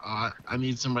 I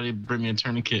need somebody to bring me a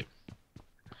tourniquet.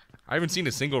 I haven't seen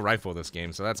a single rifle this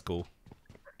game, so that's cool.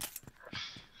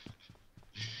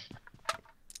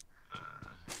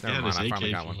 Never mind, I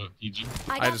finally got one.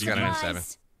 I just got an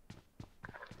M7.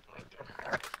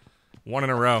 One in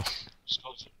a row.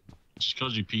 Just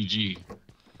calls you PG.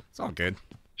 It's all good.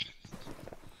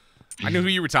 I knew who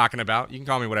you were talking about. You can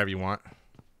call me whatever you want.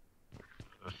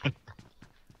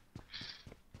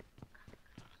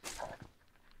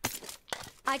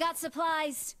 I got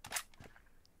supplies.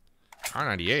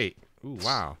 R98. Ooh,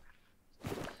 wow.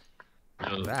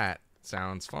 That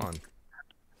sounds fun.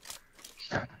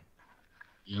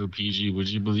 Yo, PG, would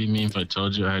you believe me if I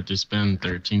told you I had to spend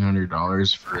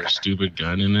 $1,300 for a stupid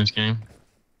gun in this game?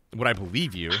 Would I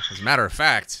believe you? As a matter of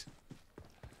fact,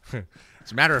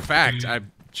 I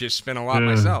just spent a lot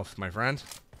myself, my friend.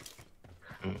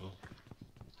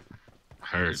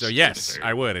 Hurts. So yes,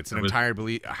 I would. It's an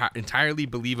entirely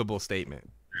believable statement.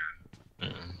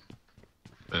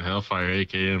 That Hellfire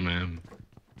AKM, man.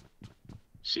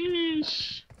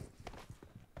 Sheesh.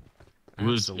 It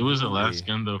was the last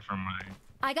gun though from my.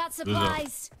 I got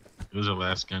supplies. It was the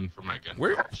last gun for my gun.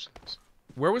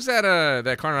 Where was that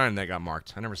that car 9 that got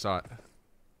marked? I never saw it.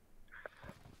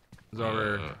 It was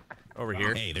over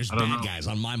here. Hey, there's bad guys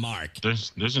on my mark.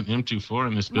 There's an M24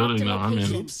 in this building though. I'm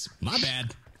in. Oops, my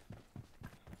bad.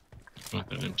 Want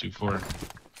that M24?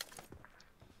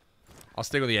 I'll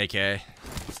stick with the AK.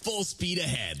 Full speed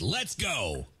ahead. Let's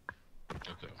go.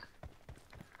 Okay.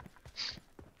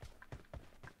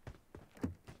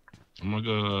 I'm gonna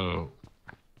go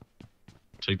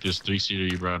take this 3-seater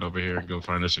you brought over here and go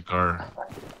find us a car.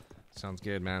 Sounds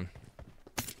good, man.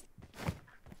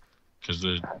 Because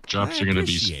the drops are gonna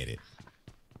be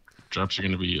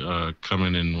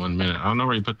coming in 1 minute. I don't know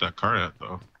where you put that car at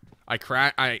though. I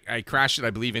crashed it, I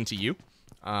believe, into you.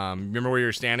 Remember where you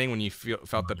were standing when you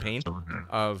felt the pain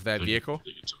of that vehicle?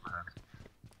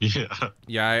 Yeah.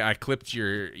 Yeah, I clipped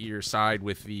your side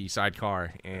with the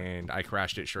sidecar, and I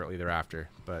crashed it shortly thereafter.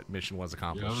 But mission was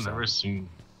accomplished. Yeah,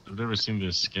 I've never seen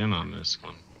the skin on this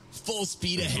one. Full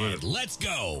speed ahead. Let's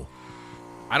go.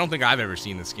 I don't think I've ever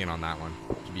seen the skin on that one,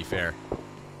 to be fair.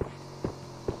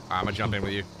 I'm gonna jump in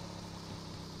with you.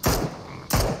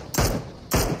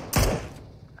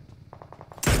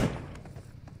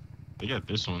 They got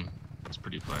this one. It's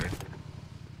pretty fire.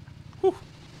 Whew.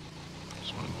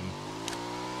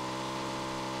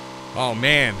 Oh,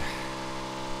 man.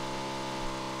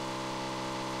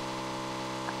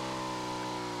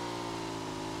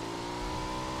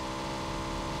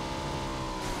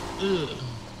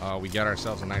 We got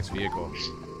ourselves a nice vehicle.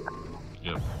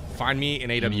 Yep. Find me an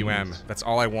AWM. That's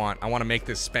all I want. I want to make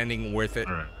this spending worth it.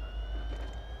 All right.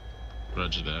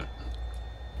 Roger that.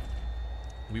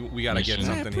 We gotta get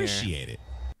something here. I appreciate it.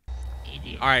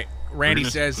 All right. Randy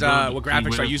says, what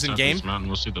graphics are using game?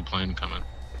 We'll see the plane coming.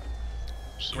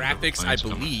 Graphics, I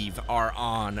believe, are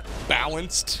on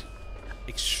balanced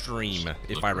extreme,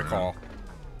 if I recall.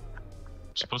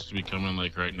 It's supposed to be coming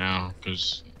like right now,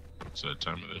 because it's that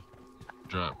time of the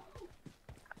drop.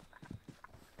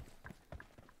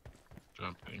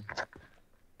 Drop thing.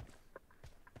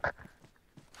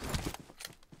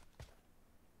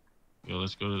 Yo,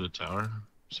 let's go to the tower.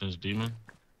 Says demon.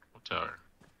 What tower?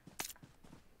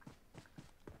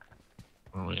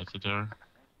 Are we at the tower?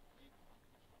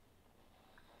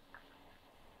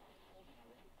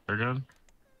 Air gun?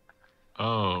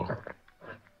 Oh.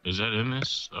 Is that in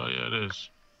this? Oh, yeah, it is.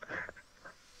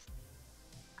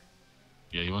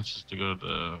 Yeah, he wants us to go to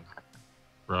the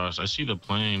Ross. I see the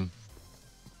plane.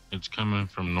 It's coming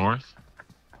from north.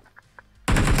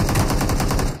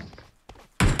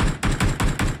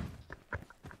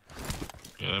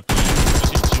 Yeah, that plane. I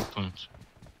see 2 planes.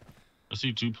 I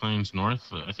see 2 planes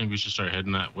north. I think we should start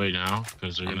heading that way now,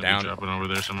 because they're going to be dropping over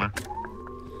there somewhere.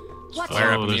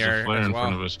 Flare up in the air a flare as in well.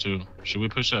 front of us, too. Should we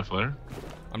push that flare?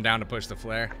 I'm down to push the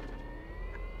flare.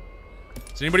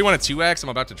 Does anybody want a 2X? I'm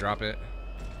about to drop it.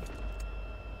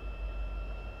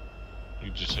 You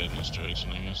just head in this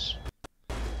direction, I guess.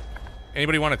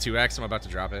 Anybody want a 2X? I'm about to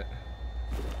drop it.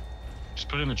 Just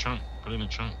put it in the trunk. Put it in the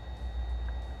trunk.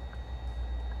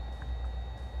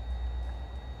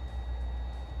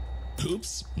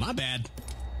 Oops, my bad.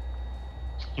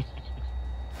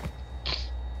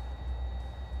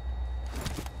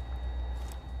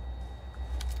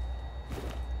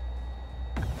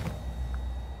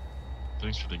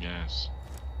 thanks for the gas.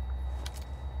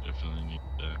 Definitely need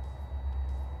that.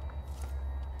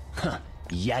 Huh.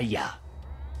 Yeah.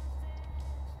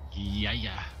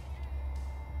 Yeah.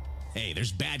 Hey,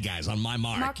 there's bad guys on my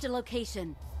mark. Marked a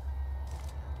location.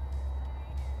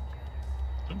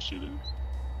 Come shoot it.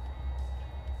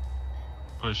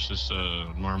 Push this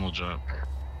normal job.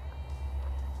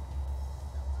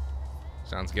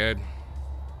 Sounds good.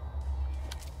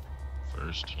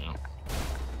 First, yeah.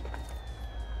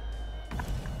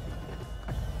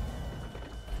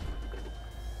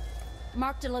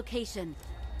 Marked a location.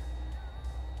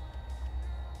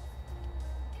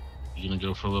 You gonna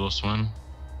go for a little swim?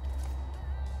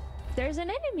 There's an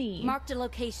enemy. Marked a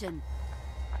location.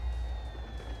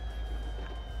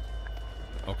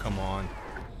 Oh, come on.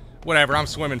 Whatever, I'm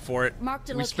swimming for it. Marked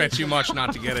a We spent too location. much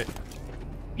not to get it.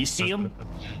 You see him?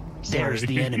 There's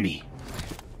the enemy.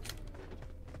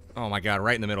 Oh my god,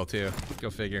 right in the middle too. Go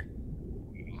figure.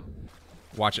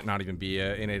 Watch it not even be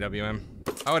in AWM.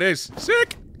 Oh, it is.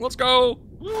 Sick! Let's go!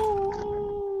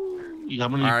 You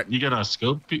got many? Alright. You got a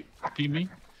scope, PB?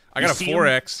 I got a see him?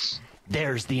 4X.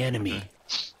 There's the enemy.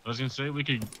 I was gonna say we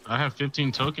could. I have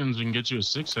 15 tokens. We can get you a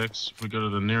 6X if we go to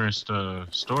the nearest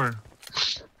store.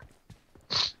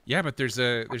 Yeah, but there's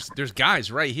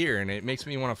guys right here, and it makes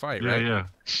me want to fight, right? Yeah.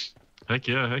 Heck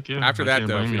yeah. After I that, can't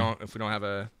though, blame you. if we don't have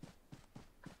a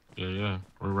Yeah.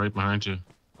 We're right behind you,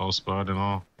 all spot and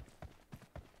all.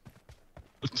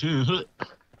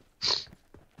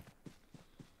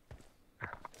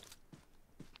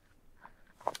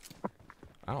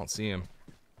 I don't see him.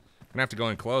 I'm gonna have to go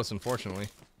in close, unfortunately.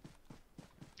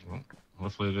 Well,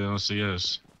 hopefully they don't see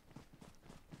us.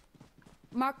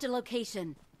 Marked a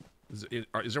location. Is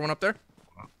there one up there?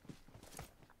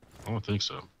 I don't think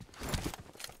so.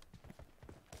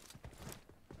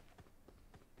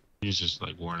 He's just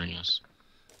like warning us.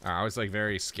 I was like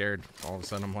very scared. All of a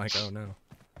sudden, I'm like, oh no.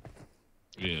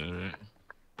 Yeah, right.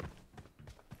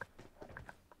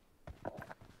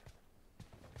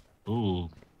 Ooh.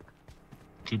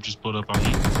 Coop just pulled up on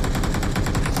me.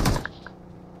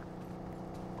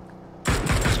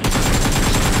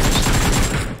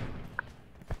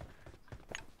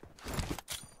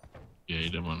 Yeah, he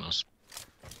didn't want us.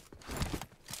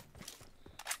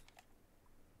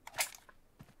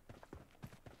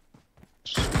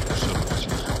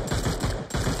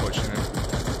 Pushing him.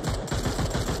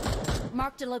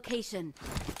 Marked a location.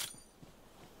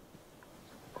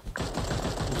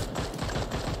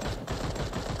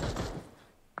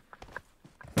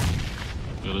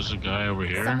 Yo, there's a guy over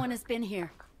here. Someone has been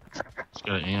here. He's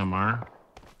got an AMR.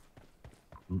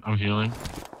 I'm healing.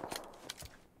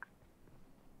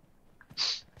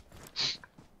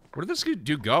 Where did this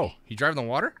dude go? He driving the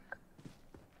water?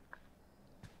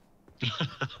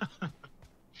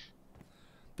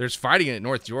 There's fighting at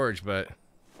North George, but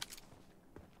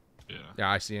yeah,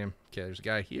 I see him. Okay, there's a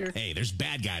guy here. Hey, there's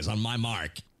bad guys on my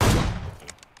mark.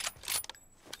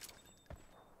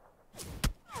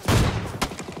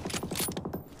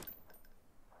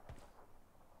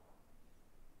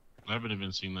 I haven't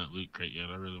even seen that loot crate yet.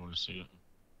 I really want to see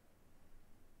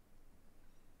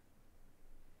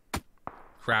it.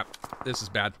 Crap, this is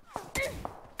bad.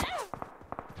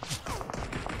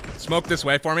 Smoke this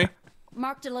way for me.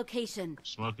 Marked a location.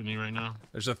 Smoking me right now.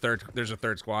 There's a third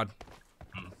squad.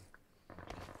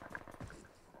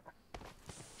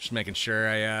 Just making sure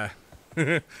I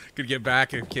could get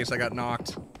back in case I got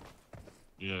knocked.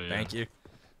 Yeah. Thank you.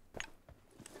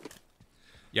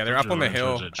 Yeah, they're up on the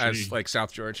hill as like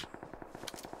South George.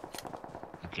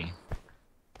 Okay.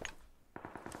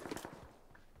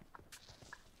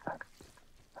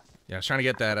 Yeah, I was trying to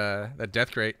get that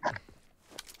death crate.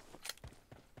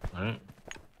 All right.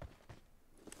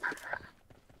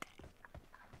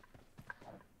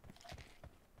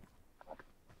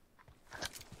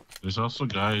 There's also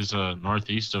guys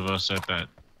northeast of us at that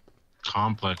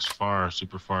complex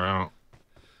super far out.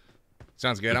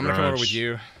 Sounds good. I'm gonna come over with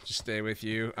you. Just stay with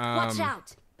you. Watch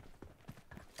out.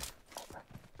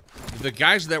 The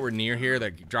guys that were near here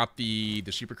that dropped the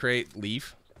super crate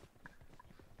leave.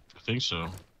 I think so.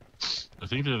 I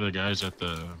think they're the guys at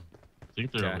the. I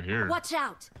think they're over here. Watch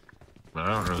out. But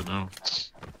I don't really know.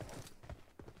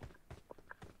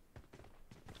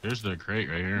 Here's their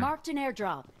crate right here. Marked an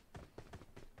airdrop.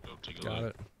 Go take a Got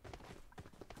look. it.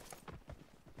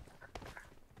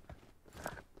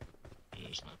 Yeah,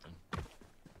 there's nothing.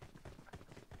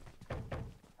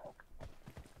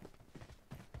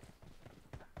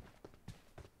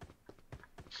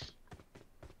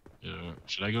 Yeah.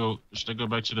 Should I go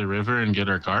back to the river and get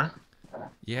our car?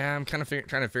 Yeah, I'm kind of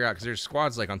trying to figure out because there's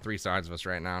squads like on 3 sides of us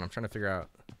right now, and I'm trying to figure out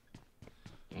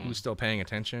who's still paying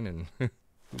attention and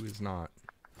who is not.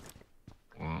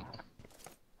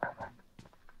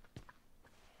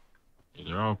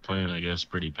 all playing, I guess,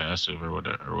 pretty passive or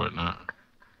whatnot.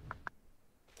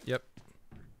 Yep.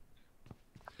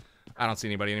 I don't see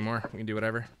anybody anymore. We can do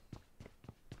whatever.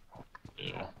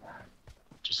 Yeah.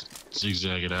 Just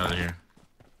zigzag it out of here.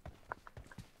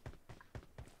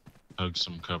 Hug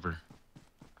some cover.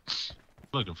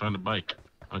 Look, I found a bike.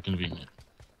 How convenient.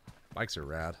 Bikes are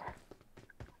rad.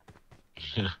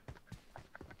 Yeah.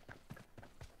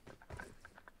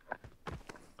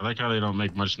 I like how they don't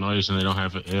make much noise and they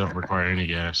don't require any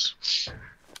gas.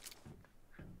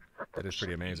 That is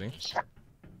pretty amazing.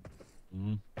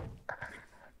 Mm-hmm.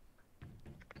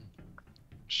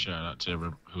 Shout out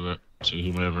to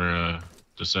whomever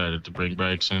decided to bring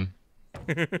bikes in.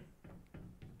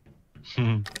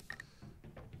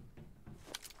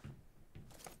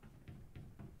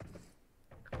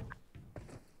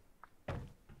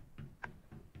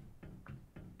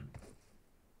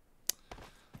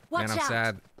 Man, I'm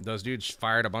sad. Those dudes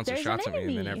fired a bunch of shots at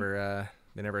me and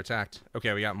they never attacked.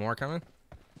 Okay, we got more coming.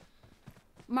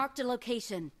 Marked a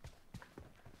location.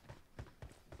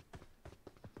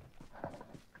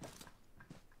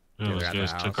 Yeah, those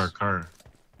guys took our car.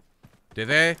 Did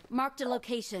they? Marked a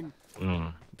location.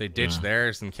 They ditched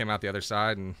theirs and came out the other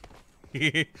side and.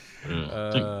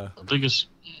 I think it's.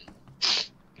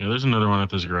 Yeah, there's another one at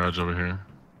this garage over here.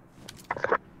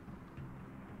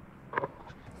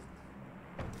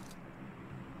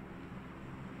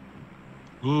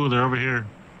 Ooh, they're over here.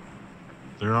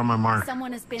 They're on my mark.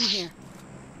 Someone has been here.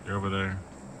 They're over there.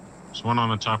 There's one on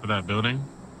the top of that building.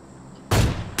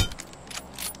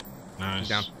 Nice.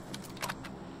 Down.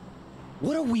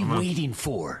 What are we waiting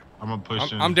for? I'm gonna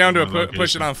push. I'm down to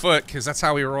push it on foot because that's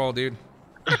how we roll, dude.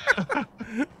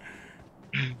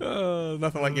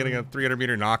 Nothing like getting a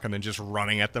 300-meter knock and then just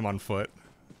running at them on foot.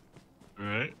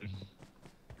 Right.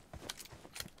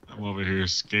 I'm over here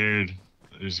scared.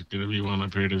 There's gonna be one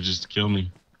up here to just kill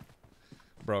me.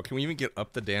 Bro, can we even get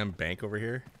up the damn bank over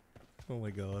here? Oh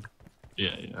my god.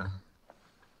 Yeah.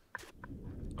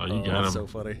 Oh, you got him. That's so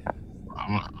funny.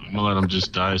 I'm gonna let him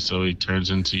just die so he turns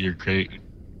into your crate.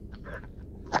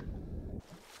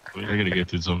 Wait, I gotta get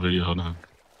through some video. Hold on.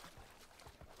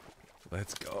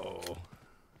 Let's go.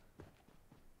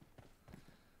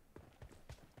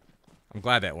 I'm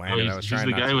glad that landed. I was trying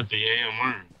he's the guy with the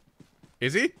AMR.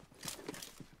 Is he?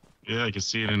 Yeah, I can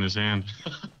see it in his hand.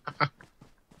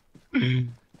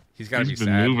 He's got to be been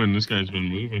sad. moving. This guy's been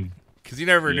moving. Because he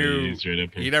never knew. He's right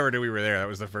up here. He never knew we were there. That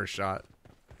was the first shot.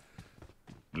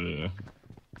 Yeah.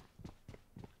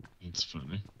 It's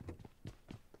funny.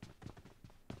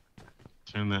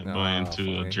 Turn that boy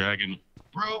into a dragon.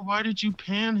 Bro, why did you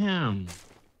pan him?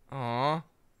 Aw.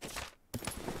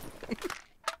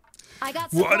 I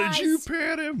got supplies. Why did you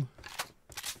pan him?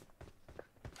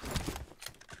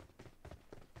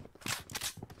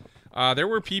 There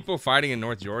were people fighting in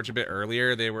North Georgia a bit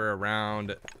earlier. They were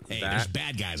around there's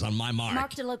bad guys on my mark.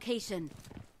 Marked a location.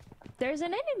 There's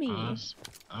an enemy.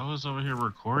 I was over here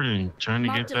recording, trying to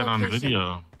get that on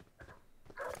video.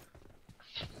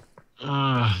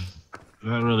 That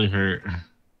really hurt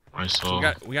my soul.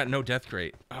 So we got no death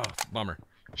crate. Oh, bummer.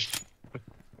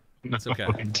 It's okay.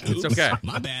 Oops, it's okay.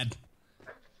 My bad.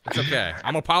 It's okay.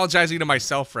 I'm apologizing to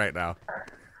myself right now.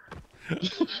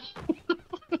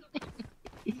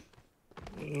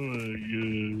 Oh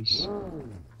my gosh.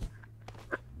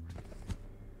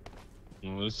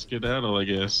 Well, let's skedaddle, I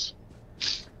guess.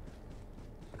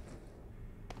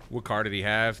 What car did he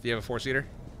have? Do you have a 4-seater?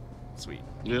 Sweet.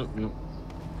 Yep.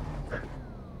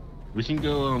 We can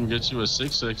go get you a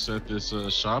 6X at this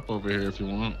shop over here if you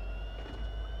want.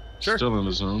 Sure. Still in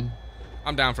the zone.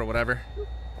 I'm down for whatever.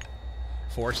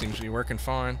 4 seems to be working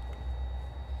fine.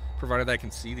 Provided I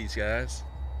can see these guys.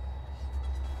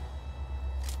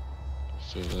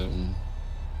 So that one.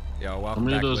 Yo, welcome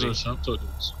back, How many of those buddy. are shop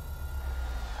tokens?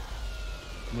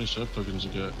 How many shop tokens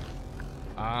you got?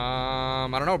 I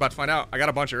don't know. About to find out. I got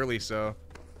a bunch early, so.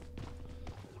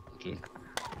 Okay.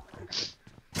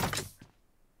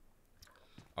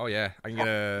 Oh yeah, I can get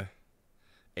a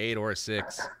 8 or a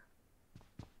 6.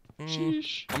 I'm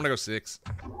gonna go 6.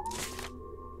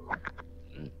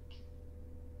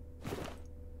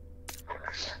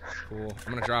 Cool.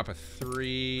 I'm gonna drop a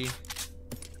 3.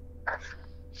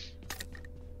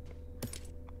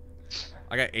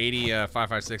 I got 80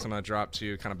 5.56. I'm gonna drop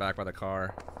 2, kind of back by the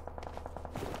car.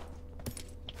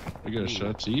 We got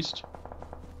shots east.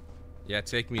 Yeah,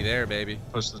 take me there, baby.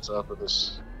 Push the top of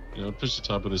this. Push the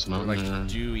top of this mountain. Like there.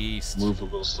 due east. Move a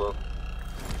little slow.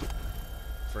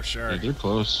 For sure. Yeah, they're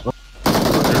close.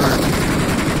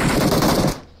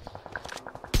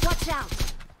 Watch out.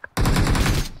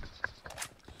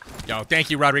 Yo, thank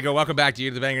you, Rodrigo. Welcome back,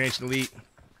 dude, to the Banger Nation Elite.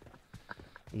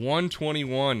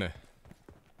 121.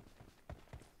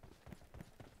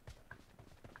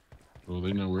 Well,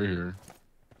 they know we're here.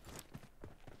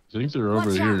 I think they're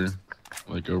over here.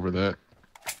 Like over that.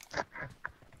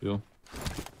 Bill.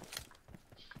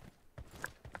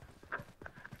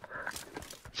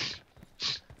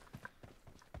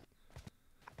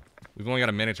 We've only got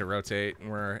a minute to rotate, and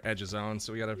we're edge of zone,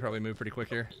 so we gotta probably move pretty quick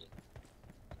here.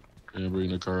 Yeah, bring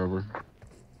the car over.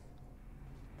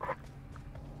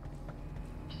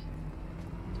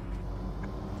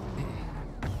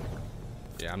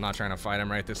 Yeah, I'm not trying to fight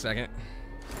him right this second.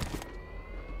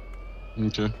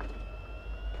 Okay.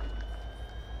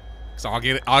 So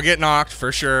I'll get knocked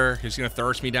for sure. He's gonna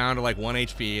thirst me down to like 1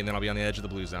 HP, and then I'll be on the edge of the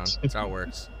blue zone. That's how it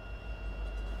works.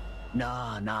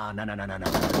 No.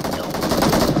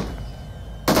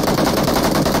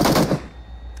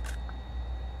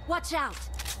 Watch out!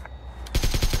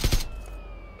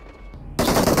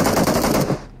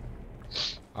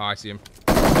 Oh, I see him.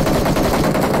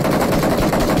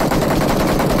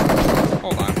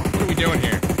 Hold on. What are we doing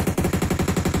here?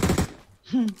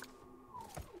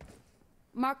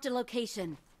 Marked a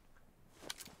location.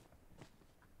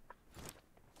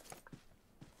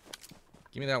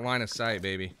 Give me that line of sight,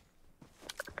 baby.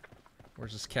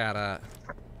 Where's this cat at?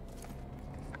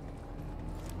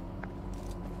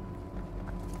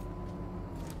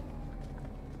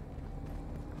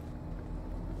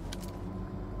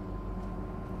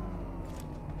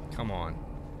 Come on.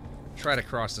 Try to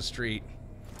cross the street.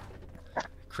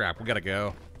 Crap, we gotta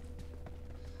go.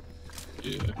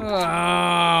 Yeah.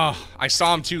 Oh, I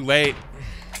saw him too late.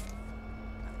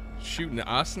 Shooting at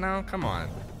us now? Come on.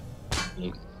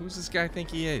 Yep. Who's this guy think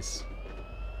he is?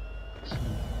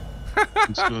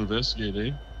 Let's go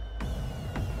investigate, eh?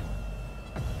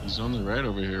 He's on the right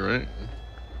over here, right?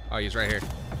 Oh, he's right here.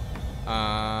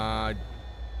 Oh,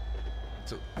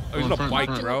 he's on a front, bike,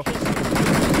 front. bro.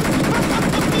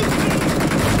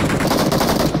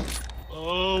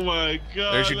 Oh my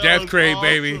god. There's your that death was crate, awesome.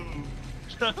 baby.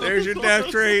 There's your death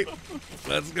crate.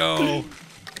 Let's go.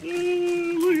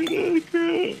 Look at that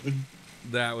crap.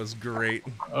 That was great.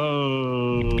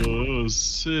 Oh, that was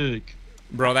sick.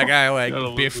 Bro, that guy like Gotta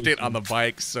love biffed this it on the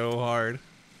bike so hard.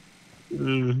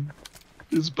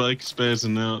 His bike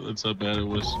spazzing out. That's how bad it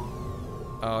was.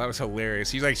 Oh, that was hilarious.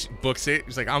 He like books it.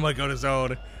 He's like, I'm gonna go to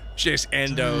zone. Just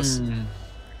endos.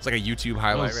 It's like a YouTube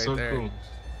highlight right so there. cool.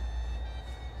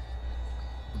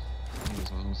 That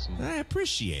was awesome. I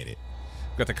appreciate it.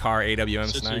 Got the car AWM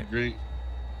Such snipe.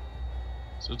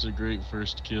 a great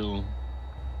first kill,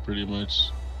 pretty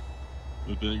much.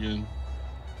 With that gun.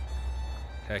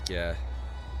 Heck yeah.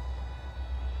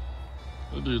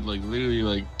 That dude like literally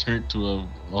like turned to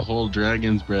a whole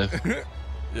dragon's breath.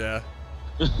 Yeah.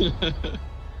 Oh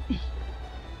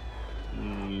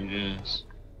my gosh.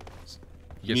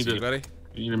 You get anybody?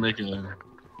 You need to make a.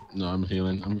 No, I'm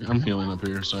healing. I'm healing up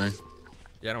here. Sorry.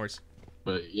 Yeah, no worries.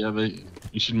 But yeah,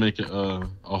 you should make a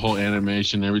whole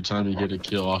animation every time you get a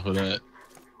kill off of that.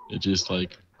 It just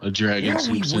like a dragon What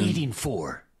are we swoops in waiting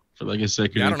for? for like a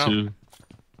second Yeah, I or don't two.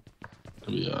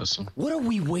 That'd be awesome. What are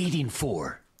we waiting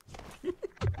for?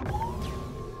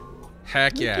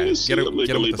 Heck yeah. can't Get see him, him get him with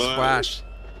the legally splash.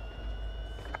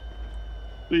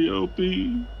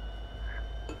 B.O.B.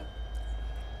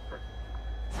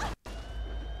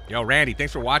 Yo, Randy,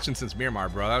 thanks for watching since Miramar,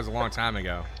 bro. That was a long time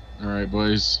ago. All right,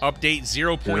 boys. Update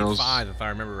 0.5, Girls. if I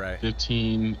remember right.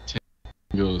 15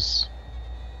 goes.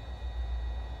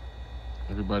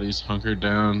 Everybody's hunkered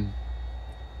down.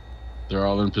 They're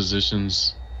all in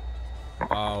positions.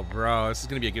 Oh, bro, this is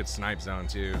gonna be a good snipe zone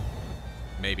too.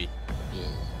 Maybe. Yeah.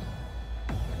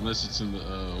 Unless it's in the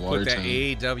water Put that town.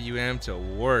 AWM to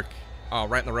work. Oh,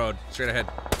 right in the road, straight ahead.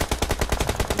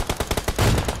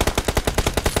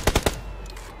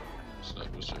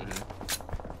 Snipers right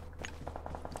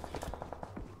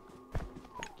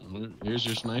here. Here's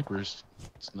your sniper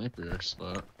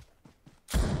spot.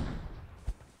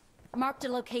 Marked a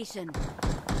location.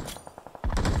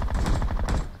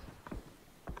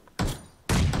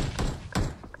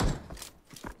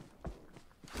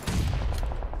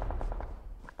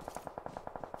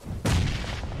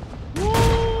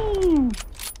 Woo!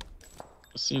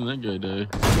 I seen that guy die.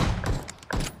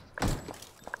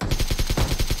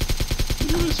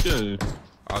 Look at this guy.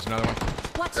 Oh, there's another one.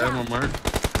 Watch Grab him out! on mark.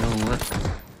 Grab him on mark.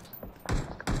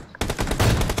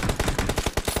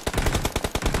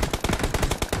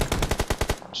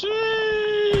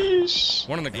 Sheesh!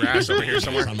 One in the grass over here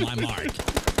somewhere. On my mark.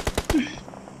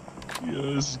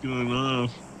 Yo, this is going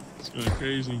off. It's going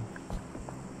crazy.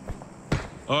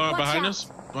 Oh, Watch behind out.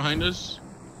 us! Behind us!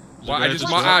 There's a Well, guy I at just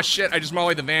this rock. shit! I just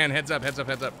mollied the van. Heads up, heads up,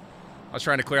 heads up. I was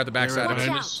trying to clear out the Guy right backside of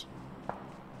behind it. Watch us.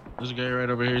 There's a guy right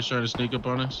over here. He's trying to sneak up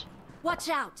on us. Watch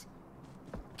out!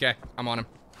 Okay, I'm on him.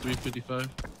 355.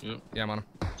 Yep. Yeah, I'm on him.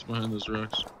 It's behind those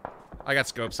rocks. I got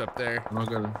scopes up there. I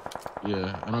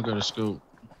don't got a scope.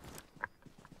 I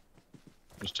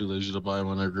was too lazy to buy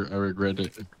one. I regret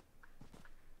it.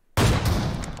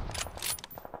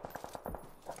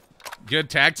 Good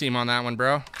tag team on that one,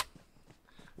 bro.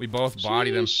 We both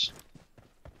bodied him.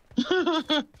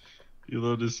 You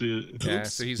love to see it. Yeah,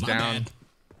 Oops, so he's my down. bad.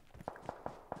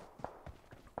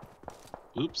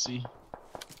 Oopsie.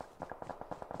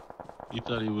 He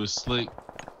thought he was slick.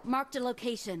 Marked a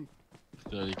location.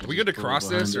 We good to cross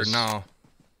this or no?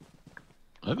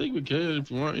 I think we can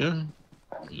if you want, yeah.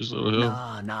 Just a little hill.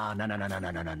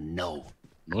 No.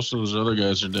 Most of those other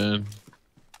guys are dead.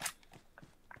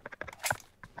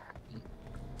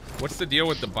 What's the deal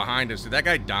with the behind us? Did that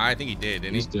guy die? I think he did,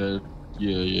 didn't he? He's dead.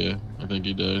 Yeah. I think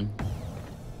he died.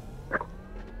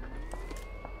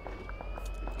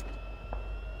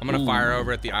 I'm gonna fire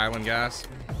over at the island, guys.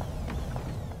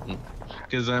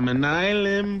 Cause I'm an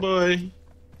island boy.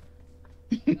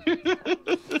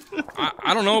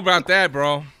 I don't know about that,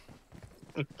 bro.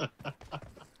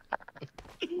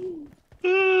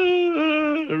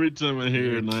 Every time I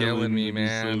hear an killing island, me, I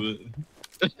man.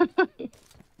 just love it.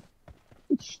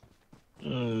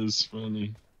 Oh, it's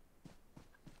funny.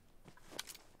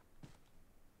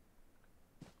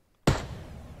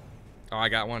 Oh, I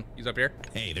got one. He's up here.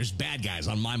 Hey, there's bad guys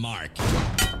on my mark.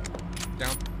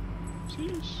 Down.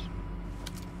 Jeez.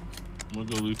 I'm gonna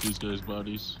go loot these guys'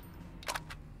 bodies.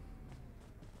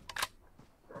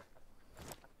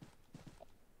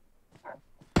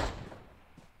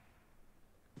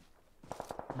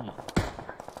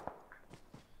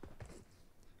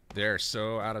 They're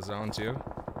so out of zone too.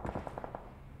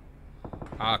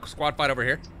 Squad fight over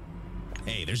here.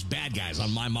 Hey, there's bad guys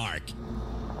on my mark.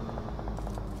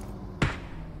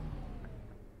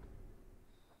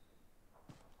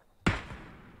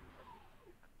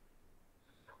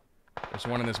 There's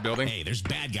one in this building. Hey, there's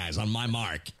bad guys on my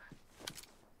mark.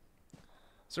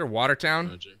 Is there Watertown?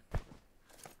 Roger.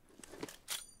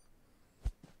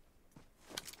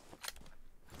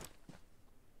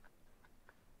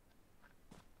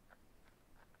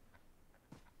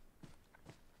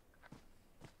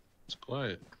 It's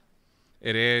quiet.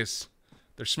 It is.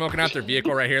 They're smoking out their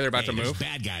vehicle right here. They're about to There's move.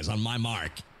 bad guys on my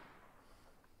mark.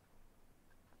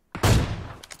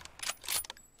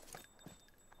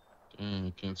 Dang,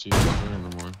 I can't see you there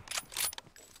anymore.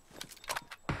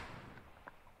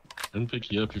 I can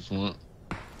pick you up if you want.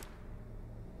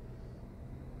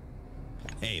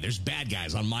 Hey, there's bad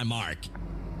guys on my mark.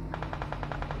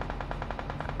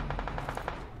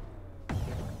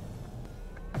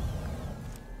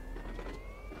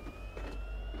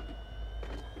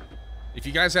 If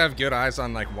you guys have good eyes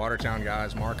on like Watertown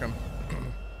guys, mark them.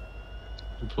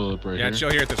 Pull up right Yeah, here. chill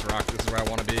here at this rock. This is where I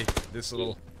want to be. This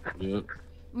little. Yep.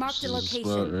 Marked a This is the spot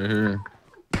location. right here.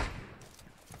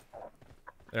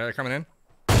 Yeah, they're coming in.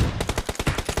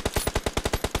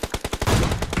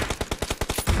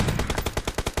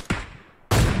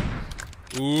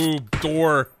 Ooh,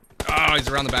 door. Oh, he's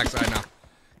around the backside now.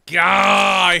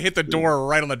 God, I hit the door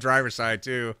right on the driver's side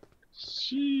too.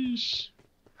 Sheesh.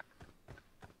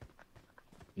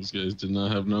 These guys did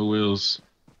not have no wheels.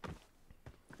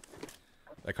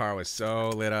 That car was so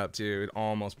lit up too. It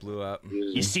almost blew up.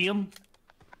 You see him?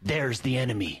 There's the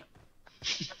enemy.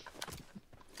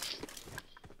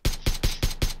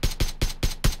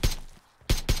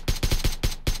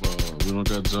 We don't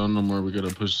got zone no more. We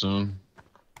gotta push zone.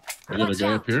 I got a Watch guy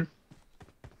out. up here.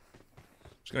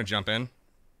 Just gonna jump in.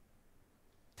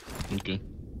 Okay.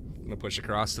 I'm gonna push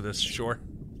across to this shore.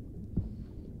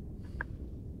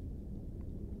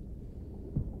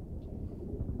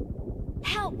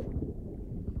 Help!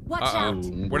 Watch Uh-oh. out!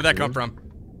 Where did that come from?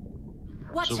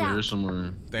 Watch It's over here out!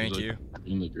 somewhere. Thank It's you. like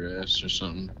in the grass or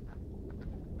something.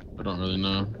 I don't really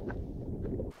know.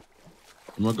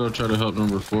 I'm gonna go try to help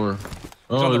number 4.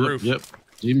 Oh, on the roof. Yep.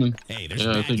 Demon. Hey, there's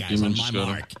Yeah, I bad think guys Demon on just my got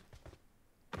him. mark.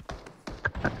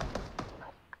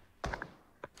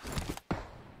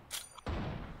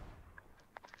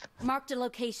 Marked a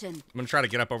location. I'm gonna try to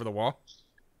get up over the wall.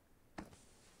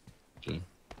 Okay.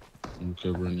 I'm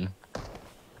covering you.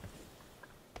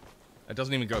 It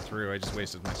doesn't even go through. I just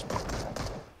wasted my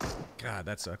spot. God,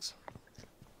 that sucks.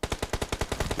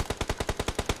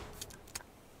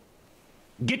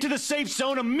 Get to the safe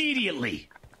zone immediately.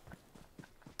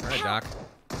 All right, Doc.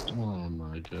 Oh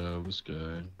my god, this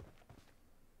guy.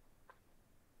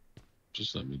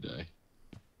 Just let me die.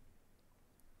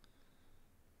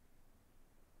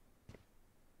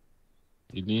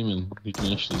 Hey, Demon, he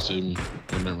can actually save me.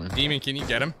 Oh, never mind. Demon, can you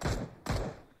get him?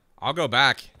 I'll go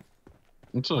back.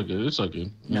 It's all good. It's all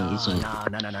good. No, it's no,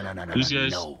 not. no, no, no, no, no, These no,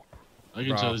 guys- no. I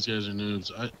can tell these guys are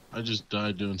noobs. I just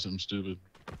died doing something stupid.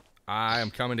 I am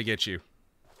coming to get you.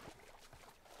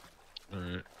 All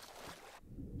right.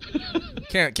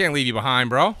 Can't leave you behind,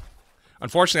 bro.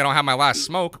 Unfortunately, I don't have my last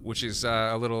smoke, which is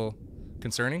a little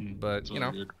concerning, but you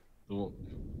know.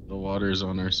 The water is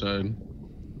on our side.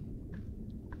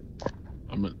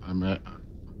 I'm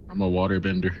a water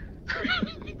bender.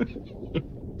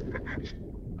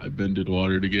 I bended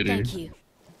water to get here. Thank you.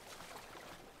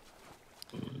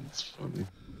 Oh, it's funny.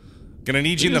 Gonna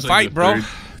need you in the fight, bro.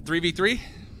 3v3.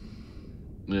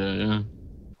 Yeah. I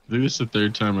think this is the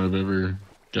third time I've ever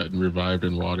gotten revived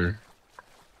in water.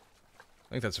 I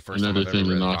think that's the first time I've ever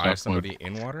revived somebody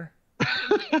in water.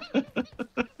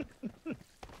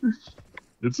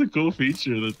 It's a cool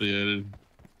feature that they added.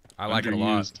 I like it a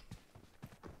lot.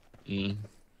 Yeah.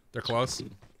 They're close.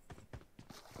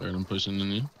 Alright, I'm pushing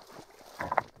in you.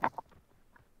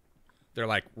 They're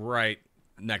like right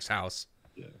next house.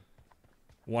 Yeah.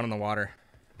 One in the water.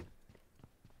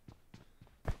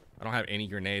 I don't have any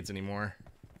grenades anymore.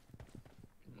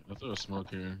 I'll throw a smoke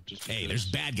here. Just hey, there's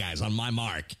bad guys on my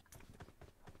mark.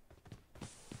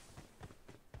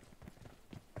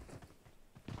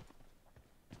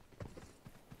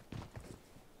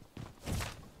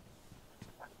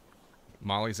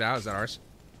 Molly's out. Is that ours?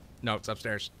 No, it's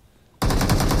upstairs.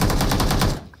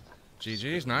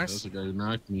 GG's, nice. That's the guy who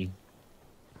knocked me.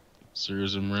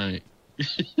 Serves him right.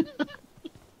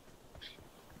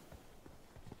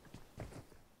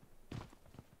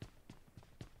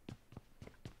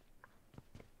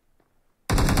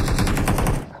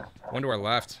 One to our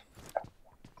left.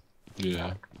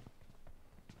 Yeah.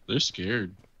 They're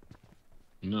scared.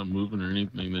 They're not moving or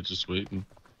anything. They're just waiting.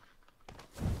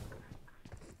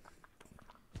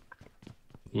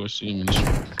 Oh, I see him.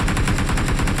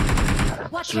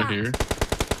 Watch right out. here.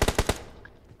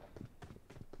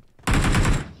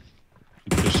 He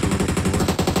pushed a little forward.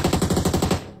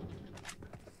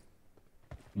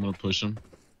 I'm gonna push him.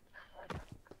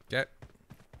 Get.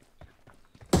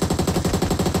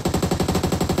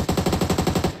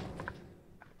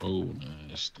 Oh,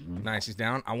 nice. Dude. Nice, he's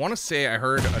down. I want to say I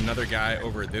heard another guy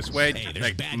over this way. Hey, there's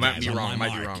like, bad might guys be on wrong. my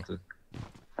Might be mark. wrong.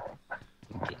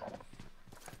 Okay.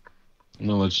 I'm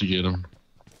gonna let you get him.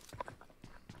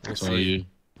 We'll That's all see. you.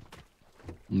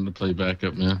 I'm gonna play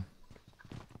backup, man.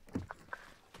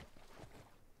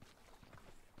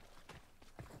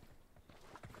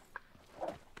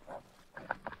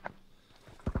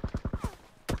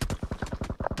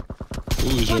 Ooh,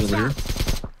 he's right over here.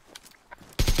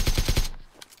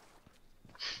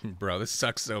 Bro, this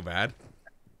sucks so bad.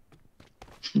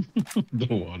 The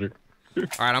water. All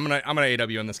right, I'm gonna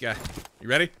AW on this guy. You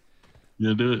ready?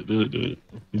 Yeah, do it.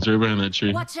 He's right behind that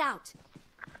tree. Watch out.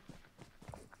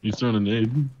 He's throwing a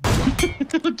nade.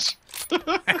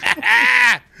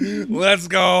 Let's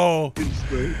go.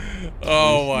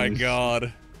 Oh my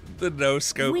god. The no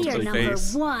scope We to are the number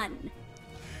face. one.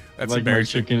 That's I like my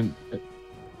embarrassing. chicken.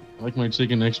 I like my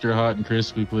chicken extra hot and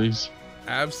crispy, please.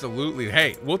 Absolutely.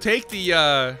 Hey, we'll take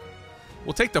the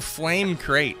flame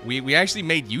crate. We actually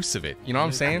made use of it. You know what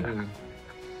I'm saying?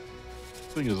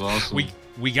 This thing is awesome.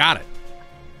 We got it.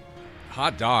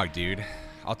 Hot dog, dude.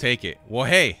 I'll take it. Well,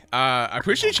 hey, I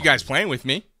appreciate you guys playing with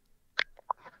me. It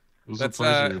was That's, a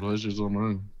pleasure. Pleasure's all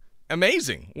mine.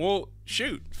 Amazing. Well,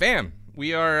 shoot, fam.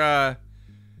 We're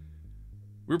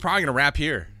probably gonna wrap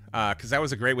here, because that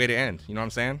was a great way to end. You know what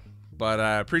I'm saying? But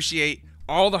appreciate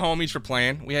all the homies for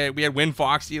playing. We had Win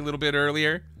Foxy a little bit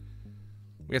earlier.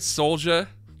 We had Soulja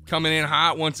coming in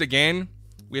hot once again.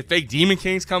 We had Fake Demon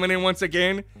Kings coming in once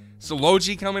again.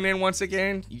 Sology coming in once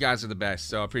again. You guys are the best,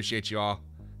 so I appreciate you all.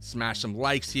 Smash some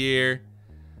likes here.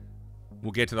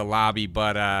 We'll get to the lobby,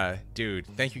 but dude,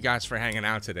 thank you guys for hanging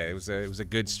out today. It was a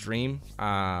good stream.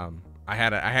 I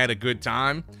had a good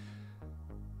time.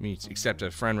 Let me accept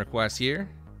a friend request here.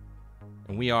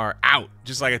 And we are out,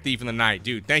 just like a thief in the night.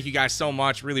 Dude, thank you guys so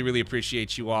much. Really, really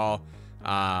appreciate you all.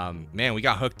 Man, we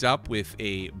got hooked up with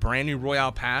a brand new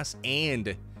Royale Pass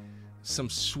and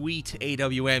some sweet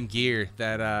AWM gear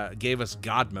that gave us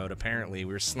God mode, apparently.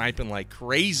 We were sniping like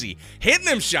crazy, hitting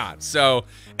them shots. So,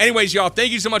 anyways, y'all,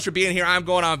 thank you so much for being here. I'm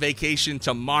going on vacation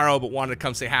tomorrow, but wanted to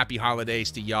come say happy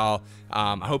holidays to y'all.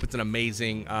 I hope it's an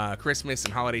amazing Christmas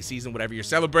and holiday season, whatever you're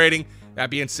celebrating. That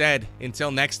being said,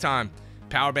 until next time,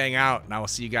 Powerbang out, and I will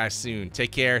see you guys soon.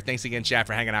 Take care. Thanks again, chat,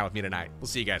 for hanging out with me tonight. We'll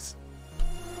see you guys.